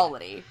marketable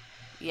quality.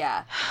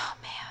 Yeah. Oh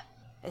man.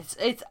 It's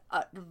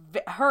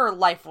her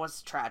life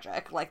was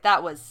tragic. Like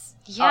that was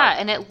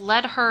and it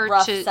led her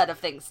rough to set of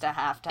things to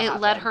have to happen.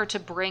 It led her to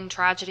bring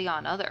tragedy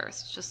on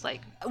others, just like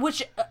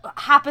which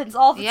happens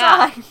all the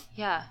time.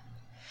 Yeah.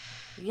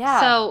 Yeah.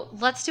 So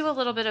let's do a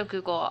little bit of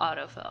Google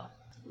autofill.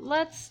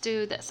 Let's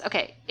do this.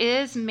 Okay,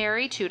 is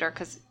Mary Tudor,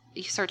 because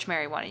you search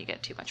Mary 1 and you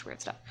get too much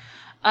weird stuff.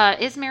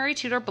 Is Mary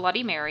Tudor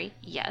Bloody Mary?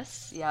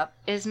 Yes. Yep.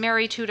 Is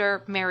Mary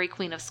Tudor Mary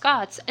Queen of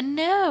Scots?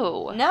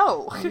 No.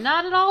 No.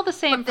 Not at all the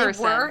same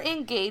person. They were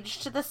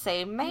engaged to the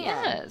same man.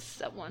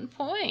 Yes, at one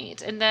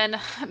point. And then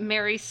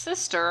Mary's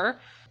sister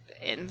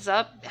ends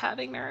up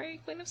having Mary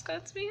Queen of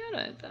Scots be in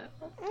it.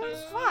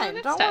 It's fine.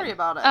 Don't worry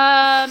about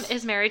it.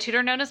 Is Mary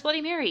Tudor known as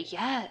Bloody Mary?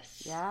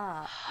 Yes.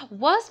 Yeah.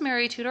 Was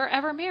Mary Tudor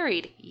ever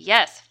married?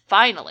 Yes,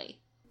 finally.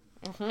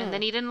 Mm-hmm. And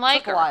then he didn't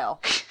like her. Took a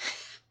while.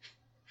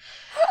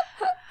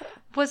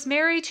 Was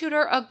Mary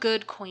Tudor a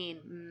good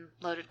queen?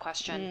 Loaded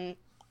question.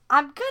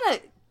 I'm gonna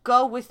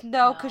go with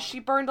no, because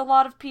she burned a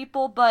lot of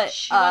people,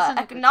 but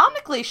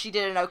economically she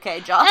did an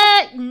okay job.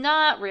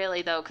 Not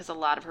really, though, because a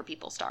lot of her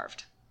people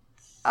starved.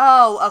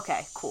 Oh,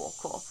 okay. Cool.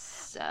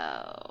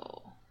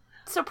 So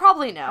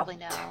probably no. Probably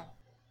no.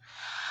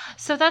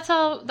 So that's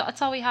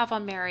all we have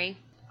on Mary.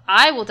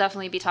 I will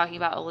definitely be talking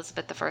about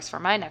Elizabeth I for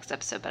my next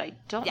episode, but I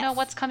don't know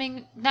what's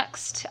coming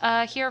next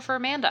here for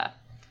Amanda.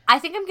 I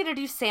think I'm going to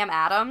do Sam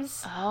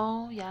Adams.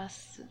 Oh,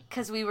 yes.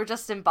 Because we were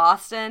just in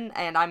Boston,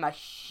 and I'm a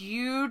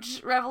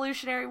huge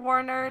Revolutionary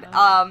War nerd.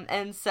 Oh.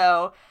 And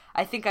so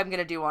I think I'm going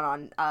to do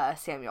one on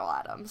Samuel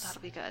Adams.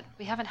 That'll be good.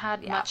 We haven't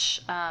had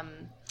much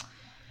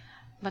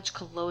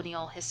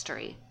colonial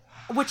history.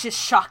 Which is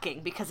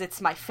shocking, because it's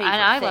my favorite thing.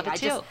 I love it,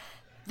 too.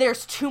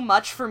 There's too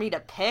much for me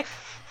to pick,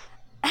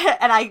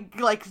 and I,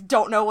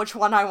 don't know which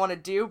one I want to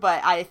do,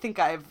 but I think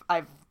I've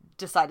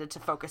decided to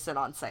focus in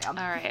on Sam. All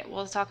right,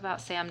 we'll talk about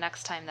Sam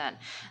next time then.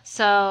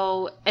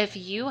 So if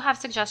you have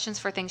suggestions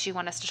for things you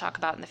want us to talk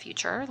about in the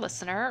future,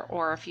 listener,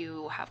 or if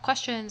you have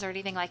questions or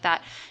anything like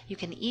that, you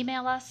can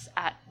email us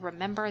at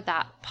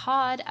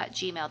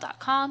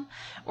rememberthatpod@gmail.com,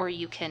 or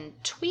you can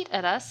tweet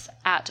at us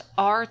at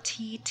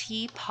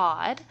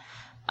RTTpod.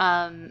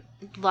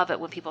 Love it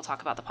when people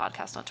talk about the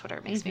podcast on Twitter.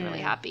 It makes me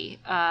really happy.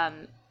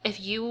 If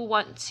you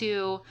want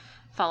to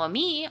follow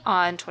me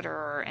on Twitter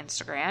or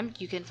Instagram,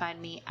 you can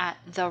find me at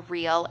The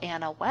Real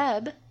Anna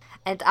Webb.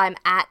 And I'm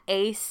at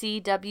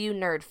ACW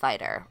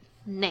Nerdfighter.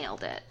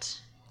 Nailed it.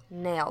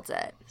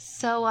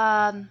 So,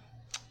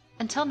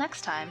 until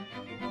next time.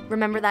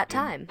 Remember that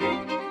time.